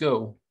least in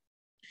school?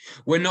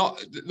 We're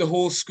not the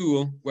whole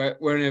school.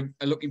 We're in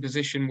a lucky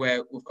position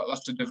where we've got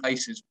lots of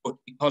devices, but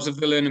because of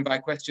the learning by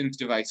questions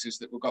devices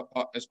that we've got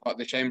as part of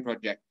the Shine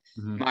project,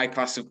 my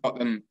class have got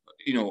them,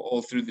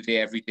 all through the day,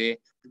 every day,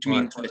 which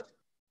means that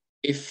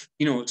if,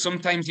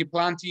 sometimes you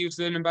plan to use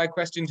learning by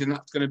questions and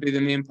that's going to be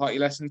the main part of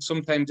your lesson.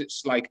 Sometimes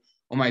it's like,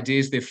 on my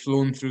days, they've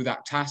flown through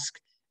that task.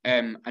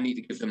 I need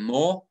to give them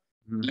more.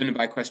 Learning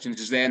by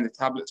questions is there, and the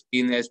tablets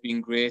being there has been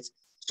great.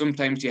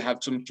 Sometimes you have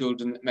some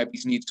children that maybe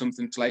need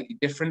something slightly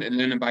different, and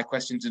learning by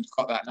questions has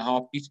got that in a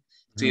heartbeat.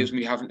 Saves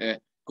me having to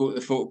go to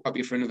the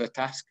photocopy for another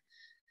task.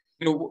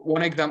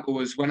 One example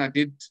was when I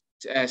did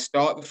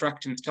start the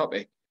fractions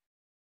topic.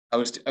 I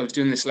was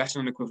doing this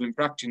lesson on equivalent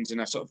fractions, and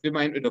I sort of did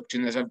my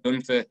introduction as I've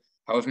done for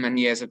however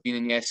many years I've been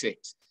in year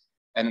 6,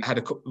 and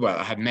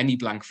I had many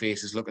blank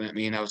faces looking at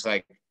me, and I was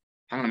like,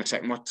 hang on a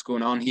second, what's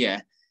going on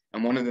here?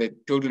 And one of the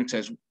children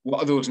says,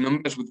 what are those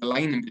numbers with the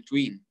line in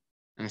between?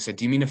 And I said,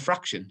 do you mean a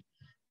fraction?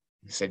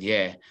 And I said,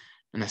 yeah.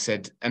 And I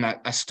said, and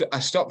I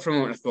stopped for a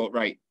moment and I thought,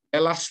 right,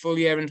 their last full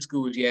year in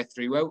school was year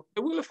 3. Well,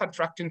 they will have had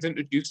fractions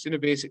introduced in a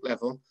basic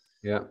level.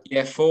 Yeah.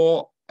 Year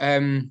 4,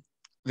 they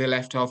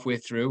left halfway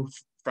through.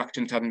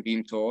 Fractions hadn't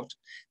been taught.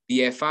 The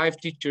year 5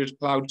 teachers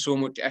ploughed so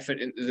much effort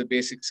into the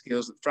basic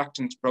skills that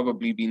fractions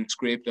probably been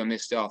scraped or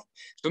missed off.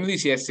 Some of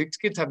these year 6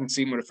 kids hadn't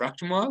seen what a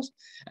fraction was.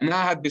 And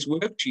I had this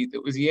worksheet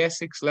that was year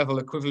 6 level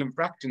equivalent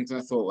fractions. And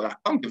I thought, well, I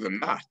can't give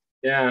them that.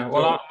 Yeah,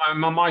 well,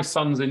 my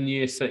son's in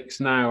year 6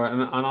 now,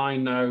 and I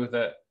know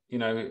that,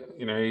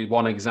 he's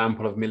one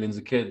example of millions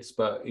of kids,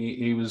 but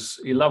he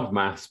loved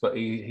maths, but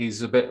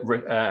he's a bit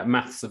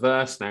maths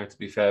averse now, to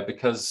be fair,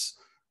 because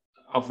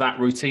of that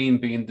routine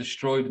being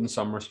destroyed in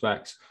some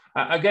respects.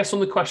 I guess on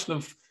the question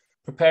of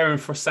preparing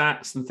for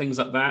SATs and things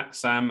like that,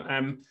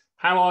 Sam,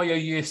 how are your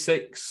year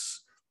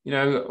 6 you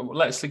know,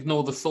 let's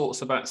ignore the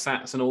thoughts about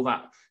SATs and all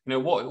that. You know,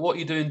 what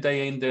you're doing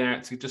day in, day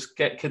out to just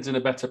get kids in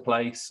a better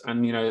place,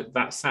 and, you know,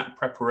 that SAT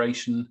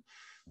preparation,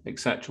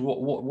 etc.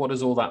 What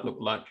does all that look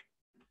like?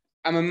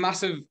 I'm a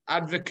massive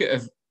advocate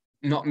of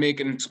not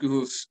making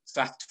schools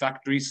SAT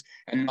factories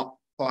and not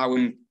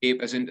plowing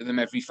papers into them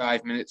every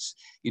 5 minutes.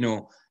 You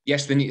know,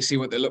 yes, they need to see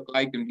what they look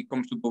like and be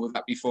comfortable with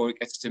that before it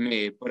gets to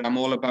May, but I'm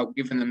all about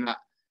giving them that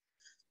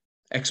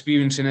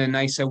experience in a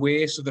nicer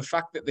way. So the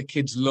fact that the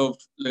kids love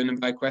learning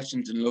by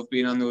questions and love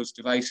being on those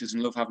devices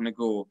and love having a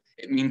go,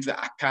 it means that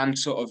I can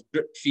sort of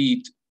drip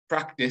feed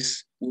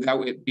practice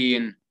without it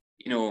being,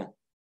 you know,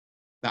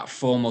 that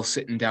formal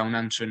sitting down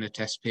answering a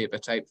test paper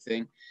type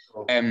thing.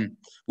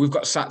 We've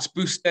got SATs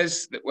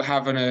boosters that we're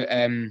having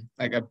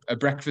a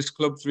breakfast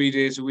club 3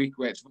 days a week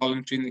where it's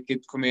voluntary and the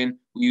kids come in.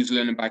 We use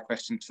learning by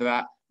questions for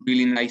that.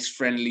 Really nice,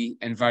 friendly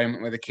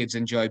environment where the kids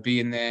enjoy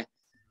being there.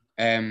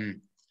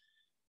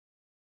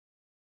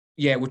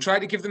 Yeah, we'll try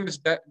to give them as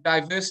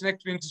diverse an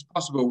experience as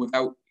possible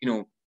without, you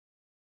know,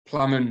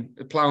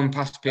 plowing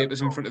past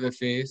papers in front of their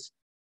face.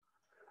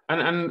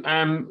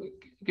 And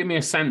give me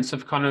a sense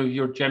of kind of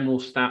your general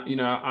staff. You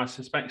know, I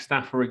suspect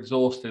staff are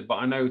exhausted, but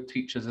I know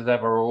teachers as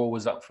ever are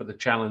always up for the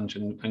challenge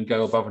and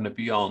go above and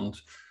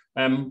beyond.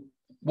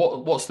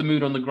 What's the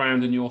mood on the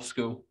ground in your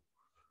school?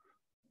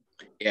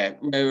 Yeah,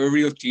 we're a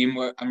real team.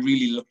 I'm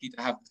really lucky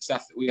to have the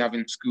staff that we have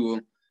in school.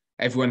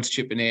 Everyone's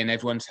chipping in,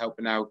 everyone's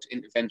helping out.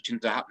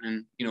 Interventions are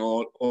happening, you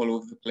know, all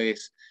over the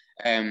place.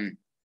 We're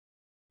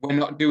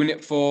not doing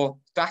it for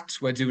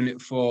stats, we're doing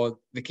it for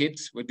the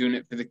kids. We're doing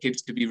it for the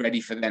kids to be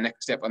ready for their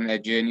next step on their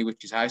journey,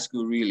 which is high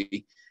school,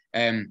 really.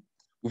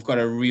 We've got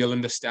a real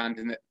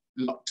understanding that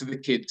lots of the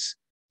kids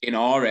in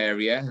our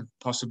area have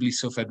possibly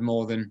suffered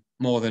more than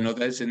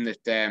others, in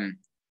that,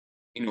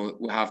 you know,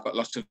 we have got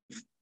lots of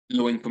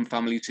low-income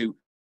families who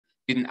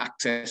didn't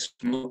access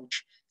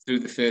much through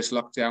the first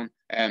lockdown,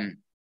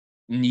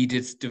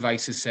 needed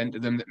devices sent to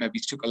them that maybe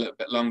took a little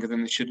bit longer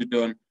than they should have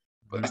done.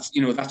 But that's,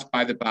 you know, that's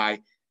by the by.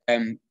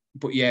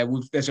 But yeah,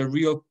 there's a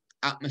real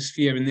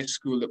atmosphere in this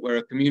school that we're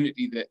a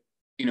community that,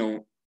 you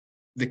know,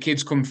 the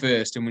kids come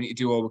first and we need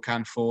to do all we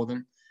can for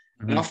them.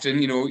 And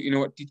often, you know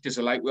what teachers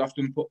are like. We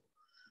often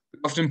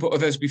put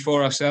others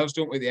before ourselves,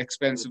 don't we? At the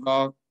expense of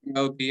our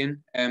well-being.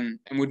 And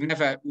we'd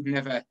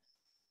never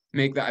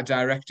make that a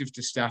directive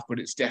to staff, but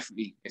it's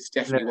definitely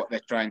what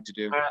they're trying to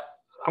do.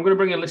 I'm going to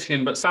bring Alicia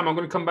in, but Sam, I'm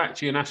going to come back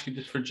to you and ask you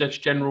just for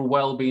just general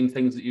well-being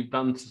things that you've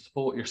done to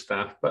support your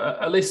staff. But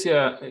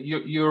Alicia,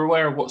 you're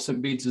aware of what St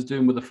Bede's is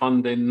doing with the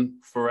funding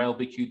for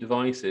LBQ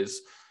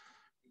devices.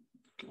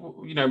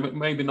 You know,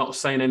 maybe not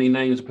saying any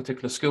names of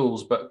particular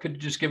schools, but could you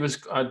just give us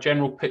a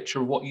general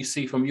picture of what you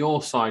see from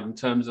your side in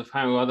terms of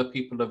how other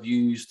people have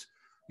used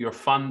your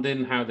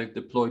funding, how they've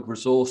deployed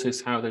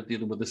resources, how they're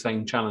dealing with the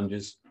same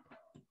challenges?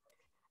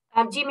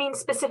 Do you mean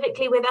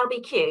specifically with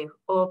LBQ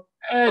or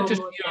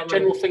just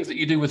general things that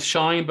you do with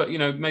Shine, but, you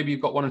know, maybe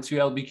you've got one or two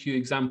LBQ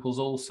examples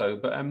also,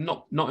 but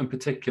not in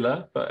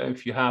particular, but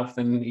if you have,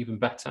 then even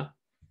better.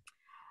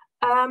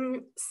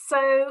 Let's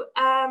say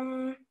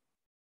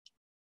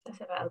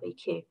about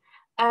LBQ.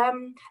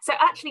 So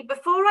actually,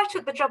 before I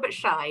took the job at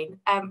Shine,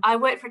 I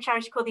worked for a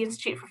charity called the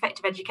Institute for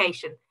Effective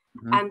Education.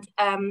 And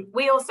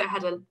we also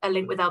had a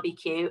link with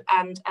LBQ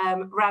and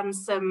ran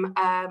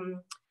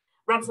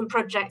some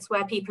projects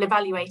where people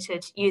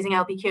evaluated using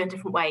LBQ in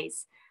different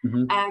ways.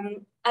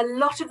 A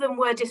lot of them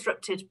were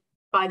disrupted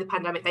by the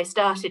pandemic. They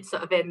started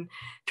sort of in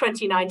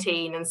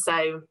 2019, and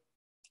so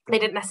they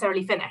didn't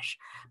necessarily finish.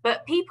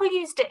 But people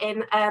used it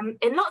in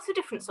lots of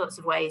different sorts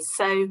of ways.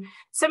 So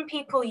some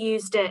people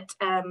used it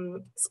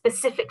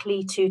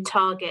specifically to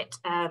target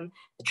the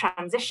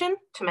transition,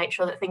 to make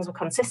sure that things were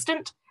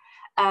consistent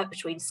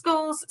between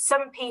schools.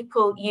 Some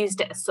people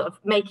used it as sort of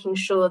making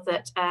sure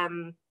that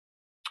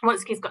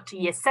once kids got to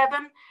year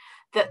 7,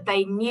 that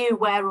they knew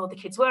where all the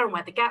kids were and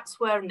where the gaps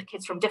were, and the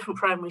kids from different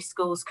primary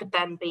schools could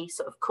then be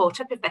sort of caught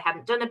up if they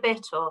hadn't done a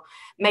bit, or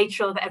made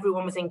sure that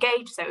everyone was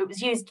engaged. So it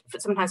was used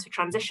sometimes for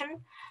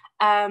transition.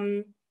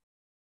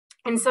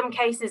 In some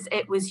cases,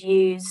 it was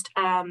used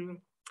to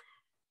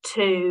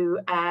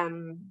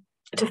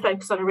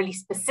focus on a really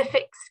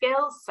specific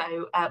skill.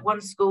 So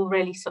one school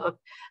really sort of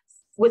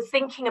was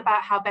thinking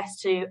about how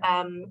best to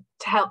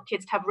help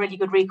kids to have really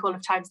good recall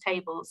of times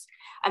tables,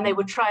 and they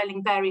were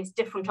trialing various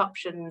different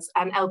options,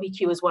 and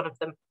LBQ was one of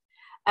them.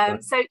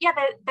 So yeah,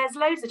 there's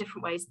loads of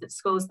different ways that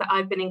schools that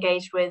I've been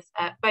engaged with,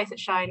 both at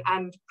Shine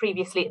and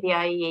previously at the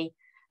IEE,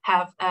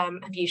 have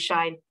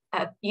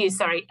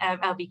used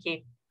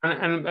LBQ.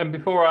 And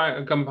before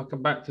I come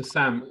back to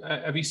Sam,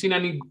 have you seen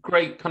any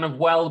great kind of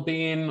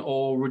well-being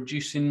or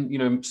reducing, you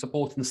know,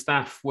 supporting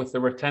staff with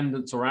their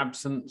attendance or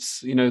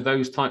absence, you know,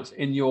 those types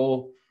in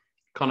your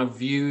kind of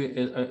view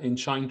in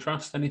Shine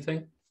Trust?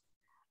 Anything?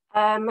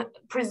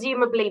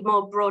 Presumably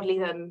more broadly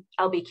than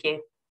LBQ.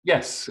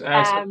 Yes,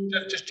 so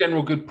just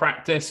general good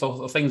practice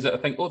or things that I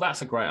think, oh,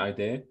 that's a great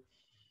idea.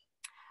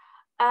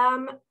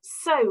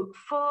 So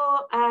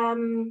for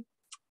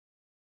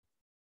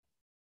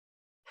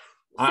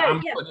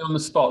I'm putting you on the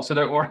spot, so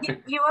don't worry.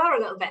 You are a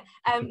little bit.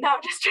 Now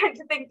I'm just trying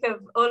to think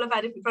of all of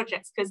our different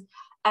projects, because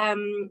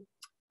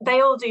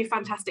they all do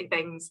fantastic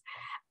things.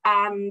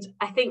 And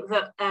I think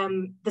that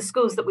the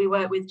schools that we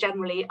work with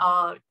generally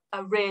are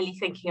really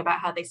thinking about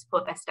how they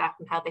support their staff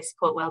and how they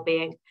support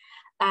wellbeing.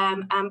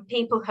 And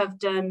people have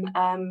done,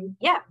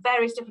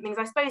 various different things.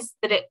 I suppose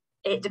that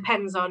it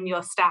depends on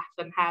your staff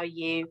and how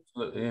you,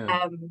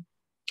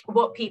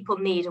 what people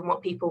need and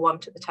what people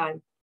want at the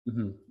time.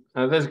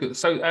 That's good.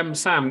 So,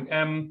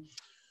 Sam,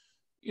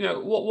 you know,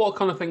 what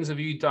kind of things have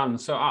you done?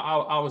 So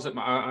I was at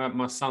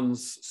my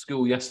son's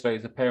school yesterday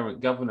as a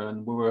parent governor,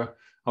 and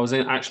I was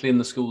actually in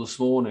the school this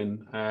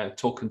morning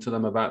talking to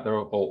them about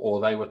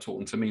or they were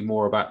talking to me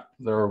more about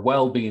their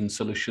wellbeing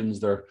solutions,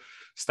 their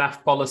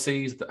staff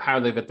policies, how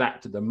they've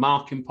adapted their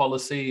marking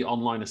policy,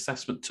 online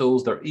assessment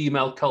tools, their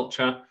email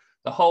culture,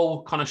 the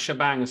whole kind of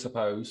shebang, I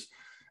suppose.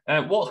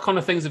 What kind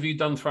of things have you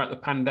done throughout the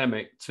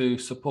pandemic to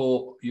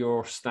support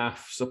your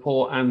staff,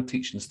 support and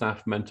teaching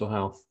staff mental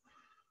health?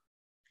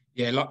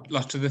 Yeah,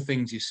 lots of the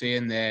things you see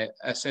in there.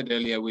 I said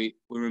earlier, we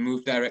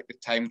removed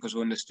directed time because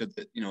we understood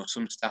that, you know,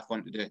 some staff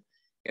wanted to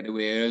get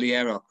away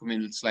earlier or come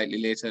in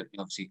slightly later,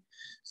 obviously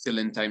still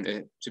in time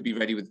to be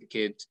ready with the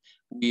kids.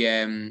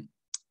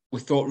 We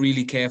thought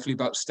really carefully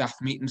about staff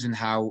meetings and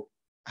how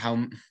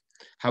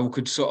we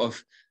could sort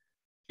of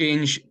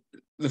change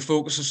the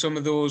focus of some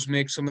of those,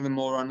 make some of them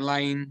more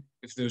online.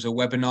 If there's a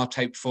webinar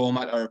type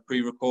format or a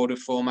pre-recorded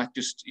format,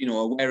 just, you know,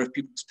 aware of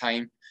people's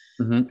time.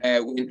 We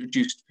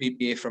introduced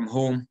PPA from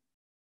home.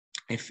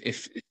 If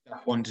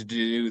staff wanted to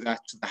do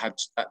that, they had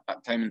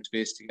that time and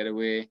space to get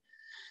away.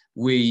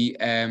 We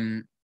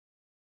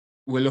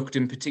looked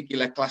in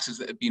particular classes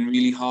that had been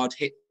really hard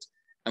hit,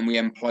 and we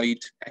employed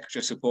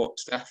extra support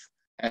staff.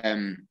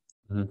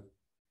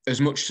 There's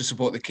much to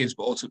support the kids,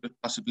 but also to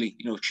possibly,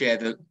 you know, share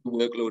the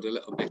workload a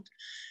little bit.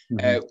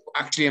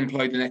 Actually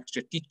employed an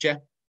extra teacher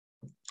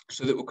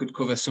so that we could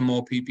cover some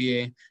more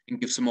PPA and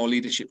give some more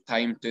leadership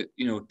time to,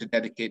 you know, to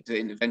dedicate to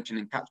intervention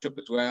and catch up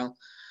as well.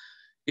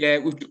 Yeah,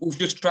 we've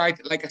just tried.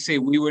 Like I say,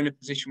 we were in a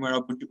position where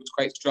our budget was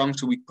quite strong,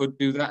 so we could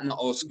do that. Not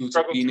all schools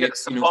have been get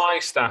supply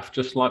staff,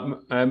 just like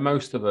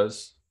most of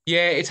us.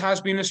 Yeah, it has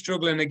been a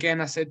struggle. And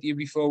again, I said to you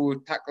before, we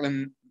were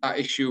tackling that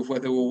issue of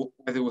whether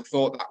we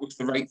thought that was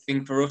the right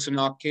thing for us and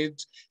our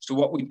kids. So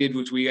what we did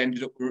was we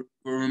ended up we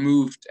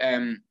removed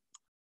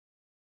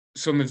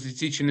some of the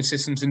teaching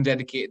assistants and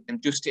dedicated them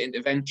just to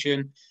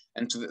intervention,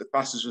 and so that the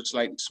classes were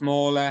slightly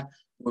smaller.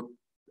 We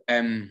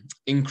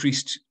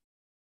increased,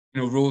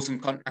 you know, roles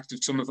and contracts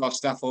of some of our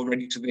staff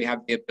already, so they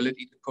had the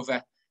ability to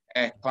cover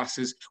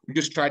classes. We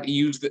just tried to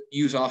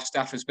use our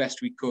staff as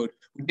best we could.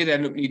 We did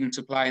end up needing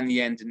supply in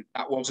the end, and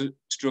that was a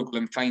struggle.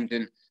 And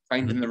finding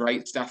the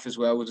right staff as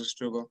well was a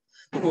struggle.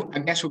 But I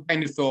guess we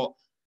kind of thought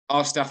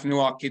our staff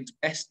know our kids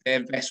best;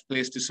 they're best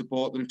placed to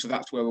support them. So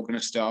that's where we're going to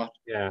start.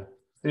 Yeah,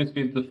 seems to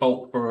be the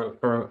default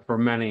for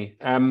many.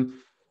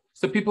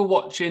 So people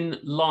watching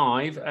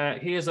live,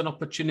 here's an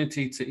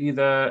opportunity to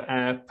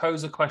either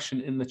pose a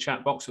question in the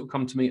chat box. It will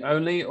come to me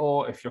only,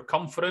 or if you're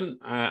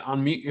confident,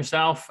 unmute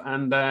yourself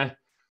and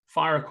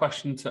fire a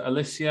question to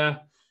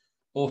Alicia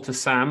or to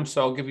Sam.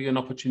 So I'll give you an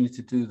opportunity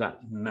to do that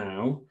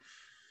now.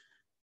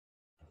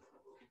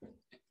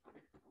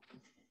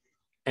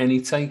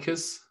 Any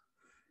takers?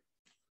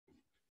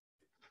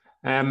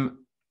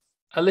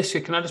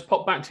 Alicia, can I just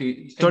pop back to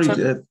you?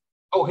 Sorry.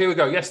 Oh, here we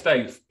go. Yes,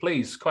 Dave,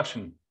 please,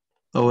 question.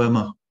 Oh,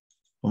 Emma,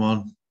 come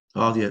on.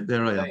 Oh, yeah,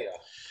 there I am.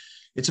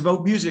 It's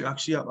about music,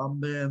 actually.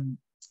 I'm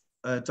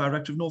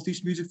director of North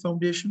East Music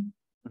Foundation.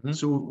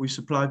 So we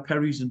supply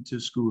Perrys into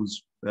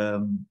schools,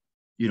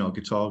 you know,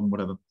 guitar and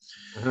whatever.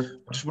 I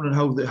just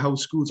wondered how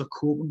schools are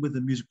coping with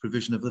the music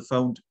provision. Have they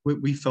found,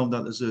 we found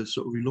that there's a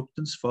sort of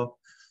reluctance for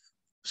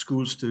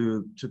schools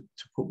to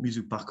put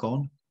music back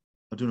on.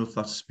 I don't know if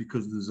that's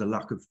because there's a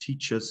lack of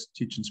teachers,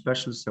 teaching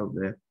specialists out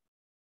there.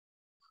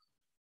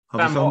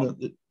 Have you found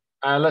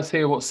that? Let's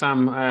hear what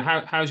Sam.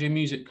 How's your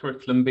music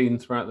curriculum been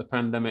throughout the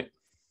pandemic?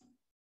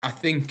 I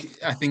think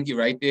you're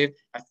right, Dave.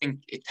 I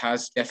think it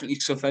has definitely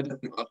suffered. I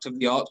think lots of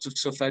the arts have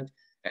suffered.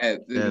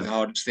 The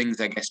hardest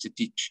things, I guess, to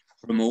teach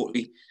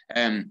remotely.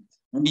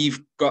 We've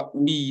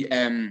gone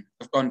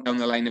down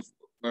the line of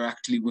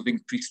we've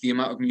increased the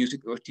amount of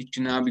music that we're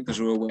teaching now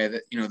because we're aware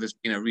that, you know, there's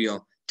been a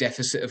real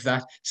deficit of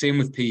that. Same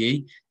with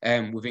PE.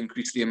 We've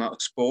increased the amount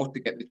of sport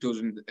to get the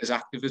children as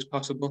active as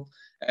possible.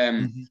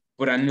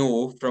 But I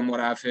know from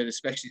what I've heard,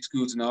 especially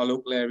schools in our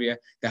local area,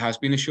 there has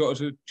been a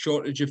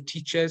shortage of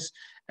teachers.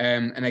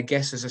 And I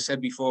guess, as I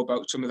said before,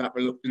 about some of that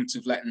reluctance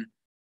of letting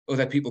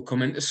other people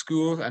come into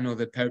school. I know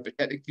the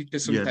peripatetic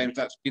teachers, sometimes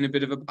that's been a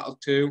bit of a battle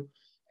too.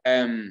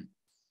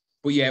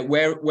 But yeah,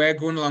 we're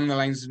going along the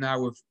lines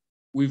now of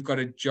we've got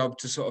a job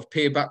to sort of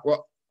pay back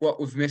what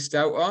we've missed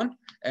out on.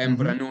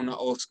 But I know not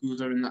all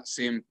schools are in that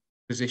same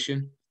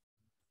position.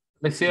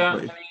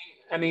 Alicia,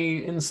 any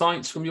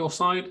insights from your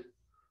side?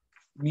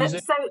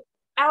 Music? So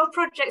our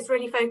projects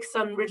really focus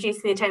on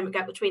reducing the attainment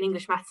gap between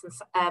English, maths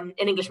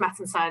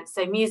and science.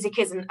 So music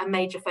isn't a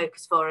major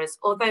focus for us,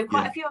 although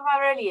quite a few of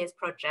our early years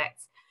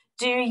projects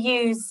do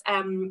use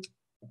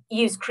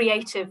use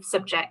creative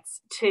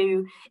subjects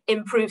to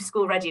improve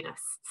school readiness.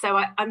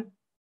 So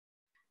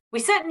we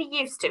certainly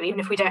used to, even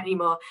if we don't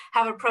anymore,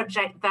 have a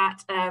project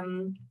that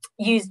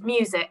used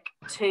music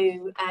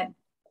to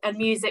and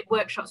music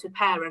workshops with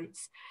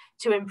parents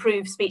to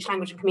improve speech,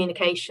 language and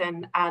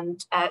communication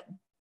and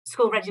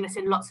school readiness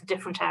in lots of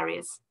different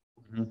areas.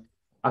 Mm-hmm.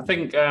 I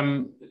think,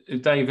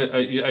 Dave,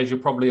 as you're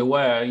probably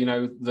aware, you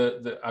know,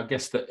 I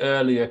guess the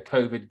earlier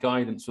COVID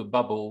guidance with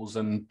bubbles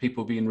and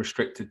people being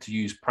restricted to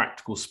use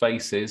practical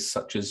spaces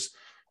such as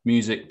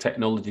music,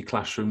 technology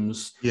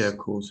classrooms. Yeah, of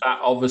course. That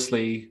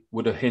obviously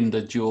would have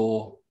hindered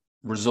your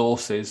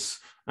resources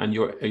and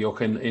your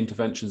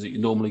interventions that you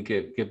normally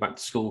give back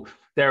to school.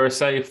 Dare I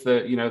say, if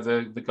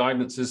the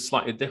guidance is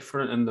slightly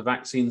different and the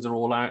vaccines are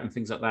all out and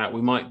things like that,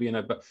 we might be in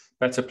a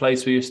better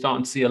place where you're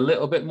starting to see a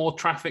little bit more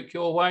traffic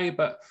your way,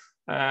 but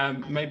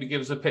maybe give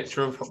us a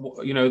picture of,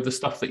 you know, the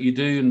stuff that you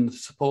do and the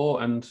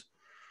support and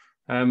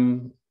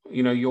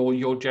you know,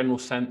 your general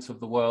sense of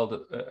the world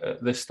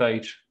at this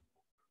stage.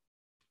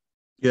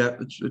 Yeah,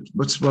 it's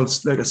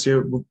like I say,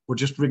 we're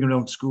just ringing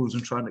around schools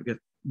and trying to get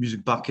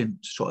music back in,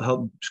 to sort of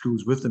help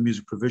schools with the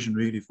music provision,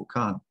 really, if we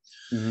can.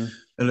 Mm-hmm.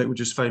 And like we're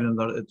just finding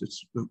that it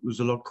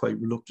was a lot quite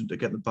reluctant to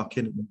get them back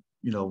in,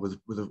 you know, with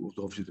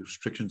obviously the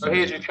restrictions. So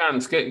here's your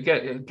chance.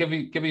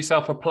 Give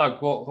yourself a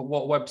plug.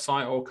 What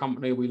website or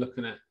company are we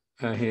looking at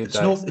here?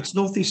 It's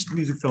Northeast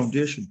Music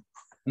Foundation.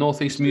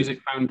 Northeast Music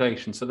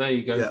Foundation. So there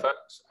you go,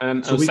 folks.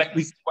 And so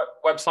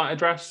website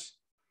address.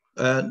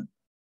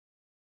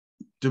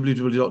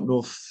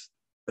 www.north.co.uk.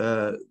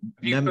 I'll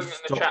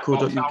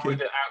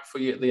read it out for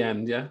you at the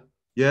end, yeah?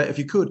 Yeah, if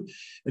you could.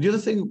 And the other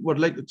thing I'd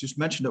like to just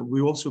mention that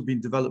we've also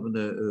been developing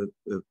a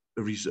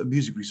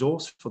music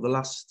resource for the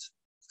last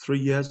 3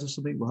 years or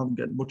something. We haven't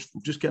getting much,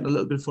 we're just getting a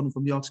little bit of funding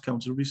from the Arts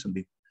Council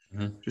recently,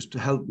 just to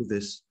help with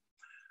this.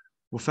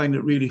 We're finding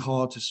it really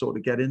hard to sort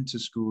of get into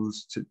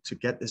schools to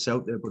get this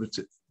out there, but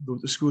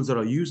the schools that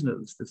are using it,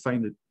 they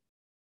find it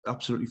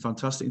absolutely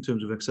fantastic in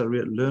terms of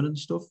accelerated learning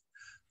stuff.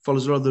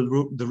 Follows around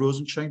the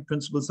Rosenshine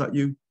principles that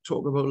you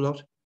talk about a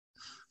lot,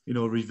 you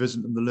know,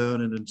 revisiting the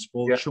learning and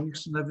small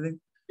chunks and everything.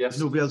 Yes.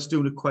 There's nobody else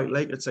doing it quite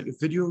like it. It's like a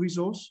video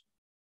resource.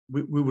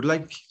 We would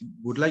like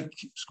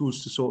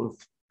schools to sort of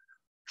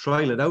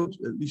trial it out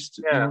at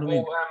least. Yeah, you know what I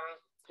mean?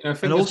 You know,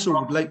 and also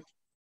would like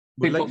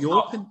your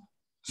opinion.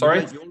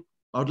 Sorry.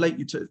 I'd like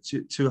you to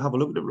have a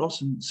look at it,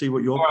 Ross, and see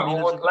what your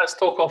opinion is. Let's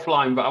talk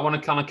offline, but I want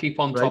to kind of keep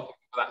on top of it,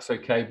 if that's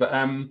okay. But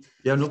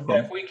yeah, no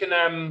problem. If we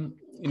can,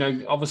 you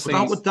know, obviously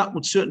that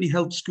would certainly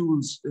help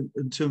schools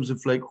in terms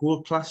of like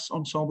whole class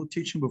ensemble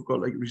teaching. We've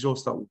got like a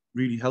resource that would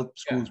really help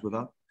schools with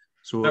that.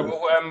 So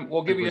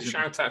we'll give you a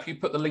shout out if you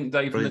put the link,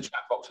 Dave, in the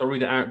chat box. I'll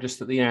read it out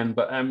just at the end.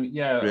 But I think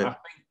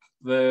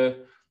the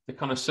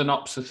kind of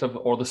synopsis of,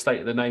 or the state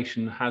of the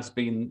nation has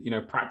been, you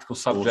know, practical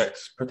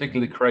subjects,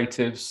 particularly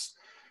creatives,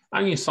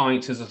 and your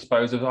sciences, I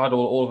suppose, have had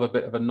all of a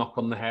bit of a knock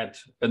on the head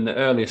in the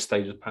earliest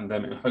stage of the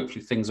pandemic.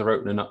 Hopefully things are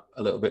opening up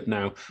a little bit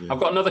now. Yeah. I've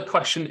got another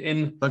question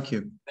in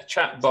the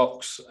chat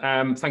box.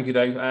 Thank you,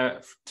 Dave,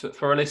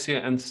 for Alicia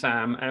and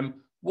Sam.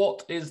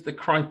 What is the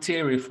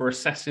criteria for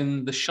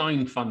assessing the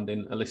SHINE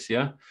funding,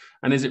 Alicia?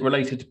 And is it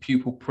related to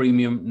pupil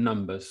premium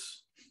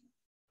numbers?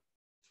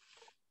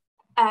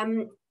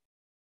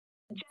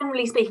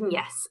 Generally speaking,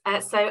 yes.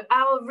 So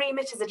our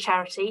remit as a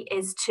charity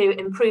is to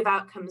improve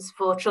outcomes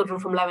for children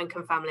from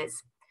low-income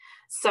families.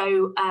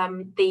 So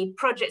the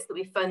projects that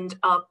we fund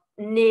are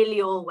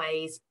nearly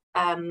always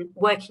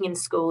working in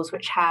schools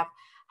which have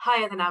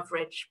higher than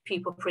average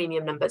pupil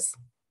premium numbers.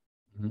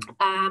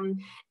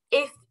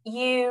 If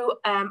you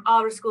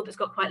are a school that's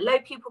got quite low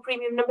pupil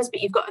premium numbers,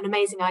 but you've got an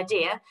amazing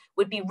idea,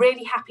 we'd be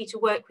really happy to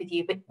work with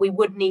you, but we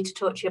would need to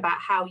talk to you about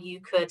how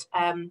you could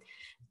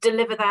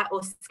deliver that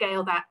or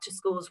scale that to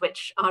schools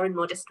which are in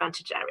more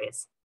disadvantaged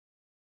areas.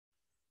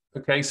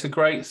 Okay, so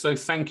great. So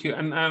thank you.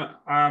 And I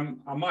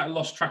might have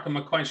lost track of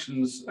my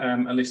questions,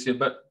 Alicia,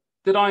 but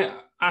did I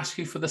ask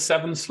you for the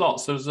 7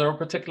 slots? So is there a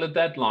particular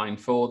deadline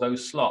for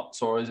those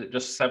slots, or is it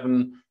just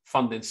 7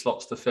 funded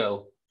slots to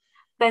fill?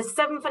 There's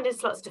 7 funded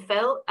slots to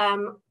fill.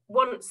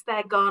 Once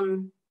they're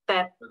gone,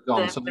 they're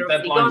gone. So the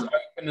deadline's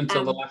open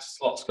until the last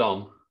slot's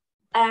gone?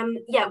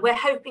 Yeah, we're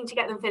hoping to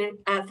get them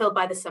filled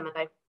by the summer,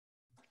 though.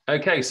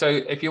 Okay, so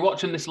if you're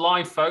watching this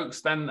live,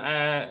 folks, then,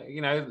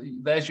 you know,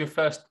 there's your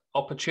first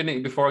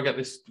opportunity before I get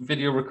this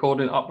video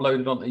recording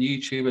uploaded onto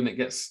YouTube and it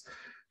gets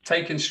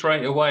taken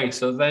straight away.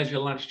 So there's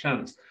your last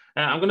chance.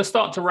 I'm going to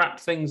start to wrap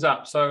things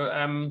up.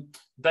 So,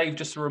 Dave,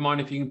 just a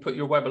reminder, if you can put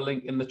your Weber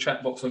link in the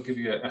chat box, I'll give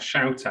you a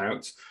shout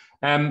out.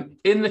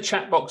 In the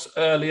chat box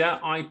earlier,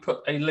 I put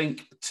a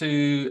link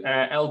to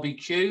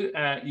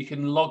LBQ. You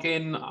can log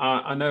in,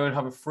 I know, and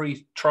have a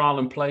free trial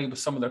and play with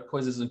some of their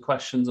quizzes and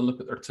questions and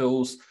look at their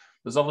tools.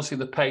 There's obviously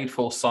the paid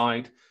for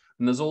side,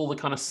 and there's all the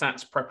kind of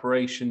SATs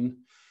preparation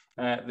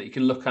that you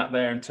can look at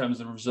there in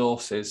terms of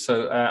resources.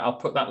 So I'll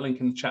put that link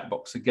in the chat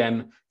box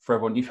again for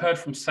everyone. You've heard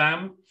from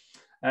Sam.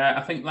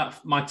 I think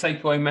that my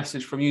takeaway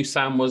message from you,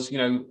 Sam, was, you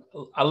know,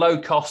 a low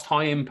cost,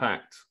 high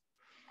impact.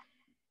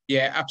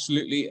 Yeah,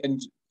 absolutely.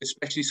 And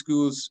especially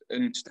schools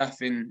and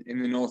staff in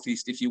the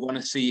Northeast, if you want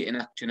to see it in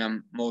action,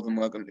 I'm more than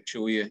welcome to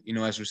show you. You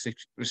know, as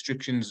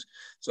restrictions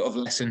sort of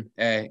lessen,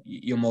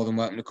 you're more than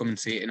welcome to come and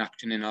see it in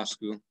action in our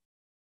school.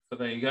 So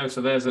there you go.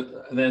 So there's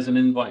an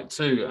invite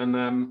too. And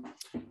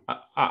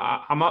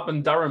I'm up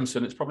in Durham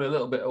soon. It's probably a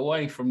little bit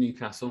away from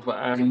Newcastle,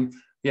 but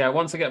yeah,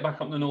 once I get back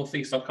up in the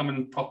Northeast, I'll come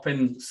and pop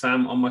in,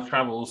 Sam, on my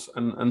travels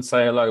and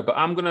say hello. But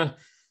I'm going to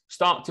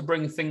start to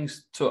bring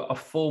things to a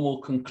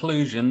formal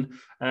conclusion.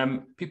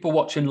 People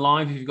watching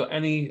live, if you've got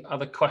any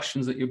other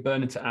questions that you're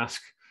burning to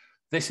ask,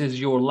 this is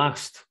your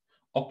last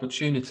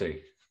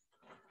opportunity.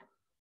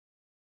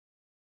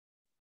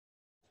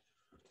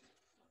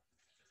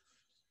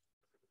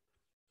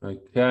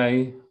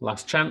 Okay,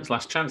 last chance.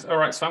 All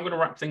right, so I'm going to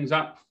wrap things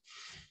up.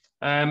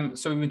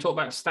 So we've been talking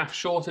about staff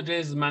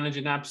shortages,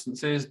 managing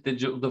absences,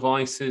 digital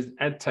devices,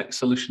 EdTech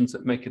solutions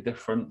that make a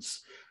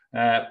difference.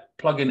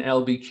 Plug in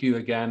LBQ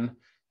again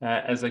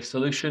as a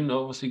solution.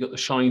 Obviously, you've got the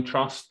Shine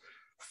Trust.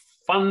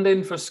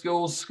 Funding for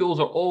schools. Schools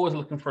are always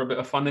looking for a bit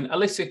of funding.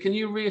 Alicia, can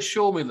you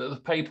reassure me that the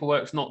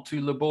paperwork's not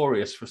too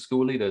laborious for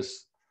school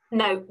leaders?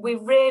 No, we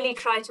really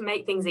try to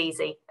make things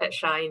easy at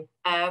Shine.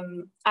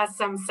 As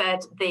Sam said,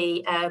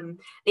 the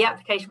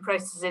application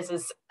process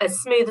is as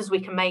smooth as we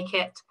can make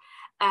it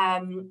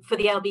for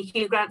the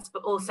LBQ grants,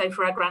 but also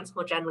for our grants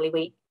more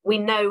generally. We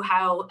know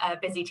how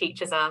busy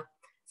teachers are,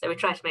 so we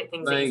try to make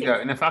things easy. There you go.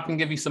 And if I can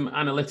give you some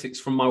analytics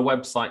from my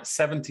website,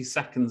 70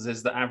 seconds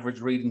is the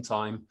average reading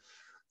time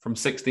from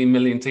 16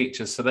 million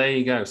teachers. So there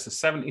you go. So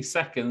 70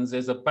 seconds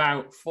is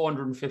about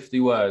 450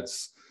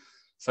 words.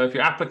 So if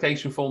your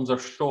application forms are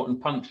short and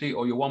punchy,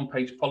 or your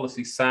one-page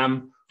policy,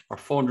 Sam, are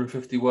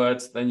 450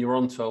 words, then you're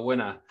on to a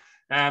winner.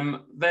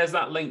 There's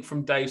that link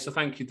from Dave. So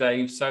thank you,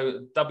 Dave.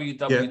 So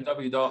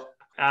www.addnote.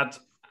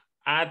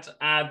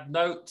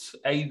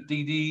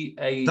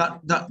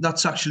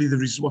 That's actually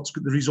what's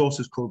the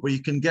resources code, where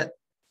you can get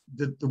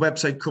the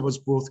website covers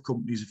both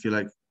companies if you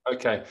like.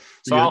 Okay,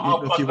 so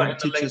I'll plug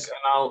that in the link,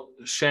 and I'll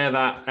share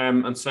that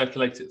and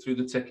circulate it through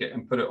the ticket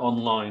and put it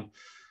online.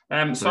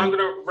 So I'm going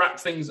to wrap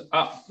things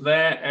up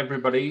there,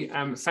 everybody.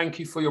 Thank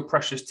you for your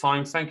precious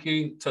time. Thank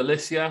you to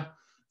Alicia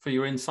for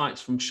your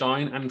insights from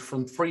Shine and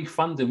from free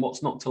funding.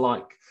 What's not to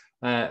like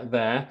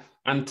there?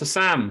 And to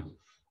Sam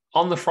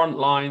on the front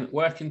line,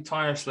 working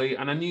tirelessly,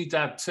 and a new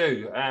dad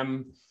too.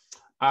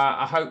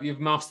 I hope you've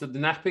mastered the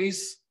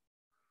nappies.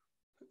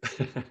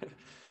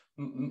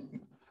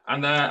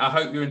 And I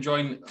hope you're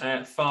enjoying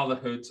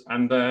fatherhood,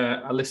 and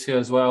Alicia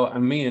as well,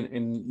 and me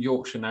in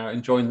Yorkshire now,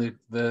 enjoying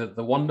the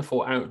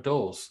wonderful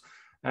outdoors.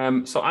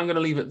 So I'm going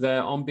to leave it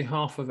there. On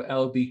behalf of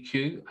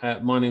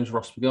LBQ, my name's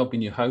Ross McGill. I've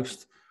been your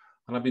host,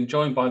 and I've been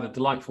joined by the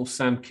delightful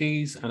Sam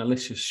Keys and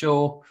Alicia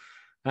Shaw.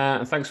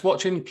 And thanks for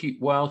watching. Keep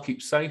well,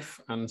 keep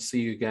safe, and see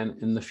you again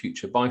in the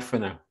future. Bye for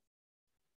now.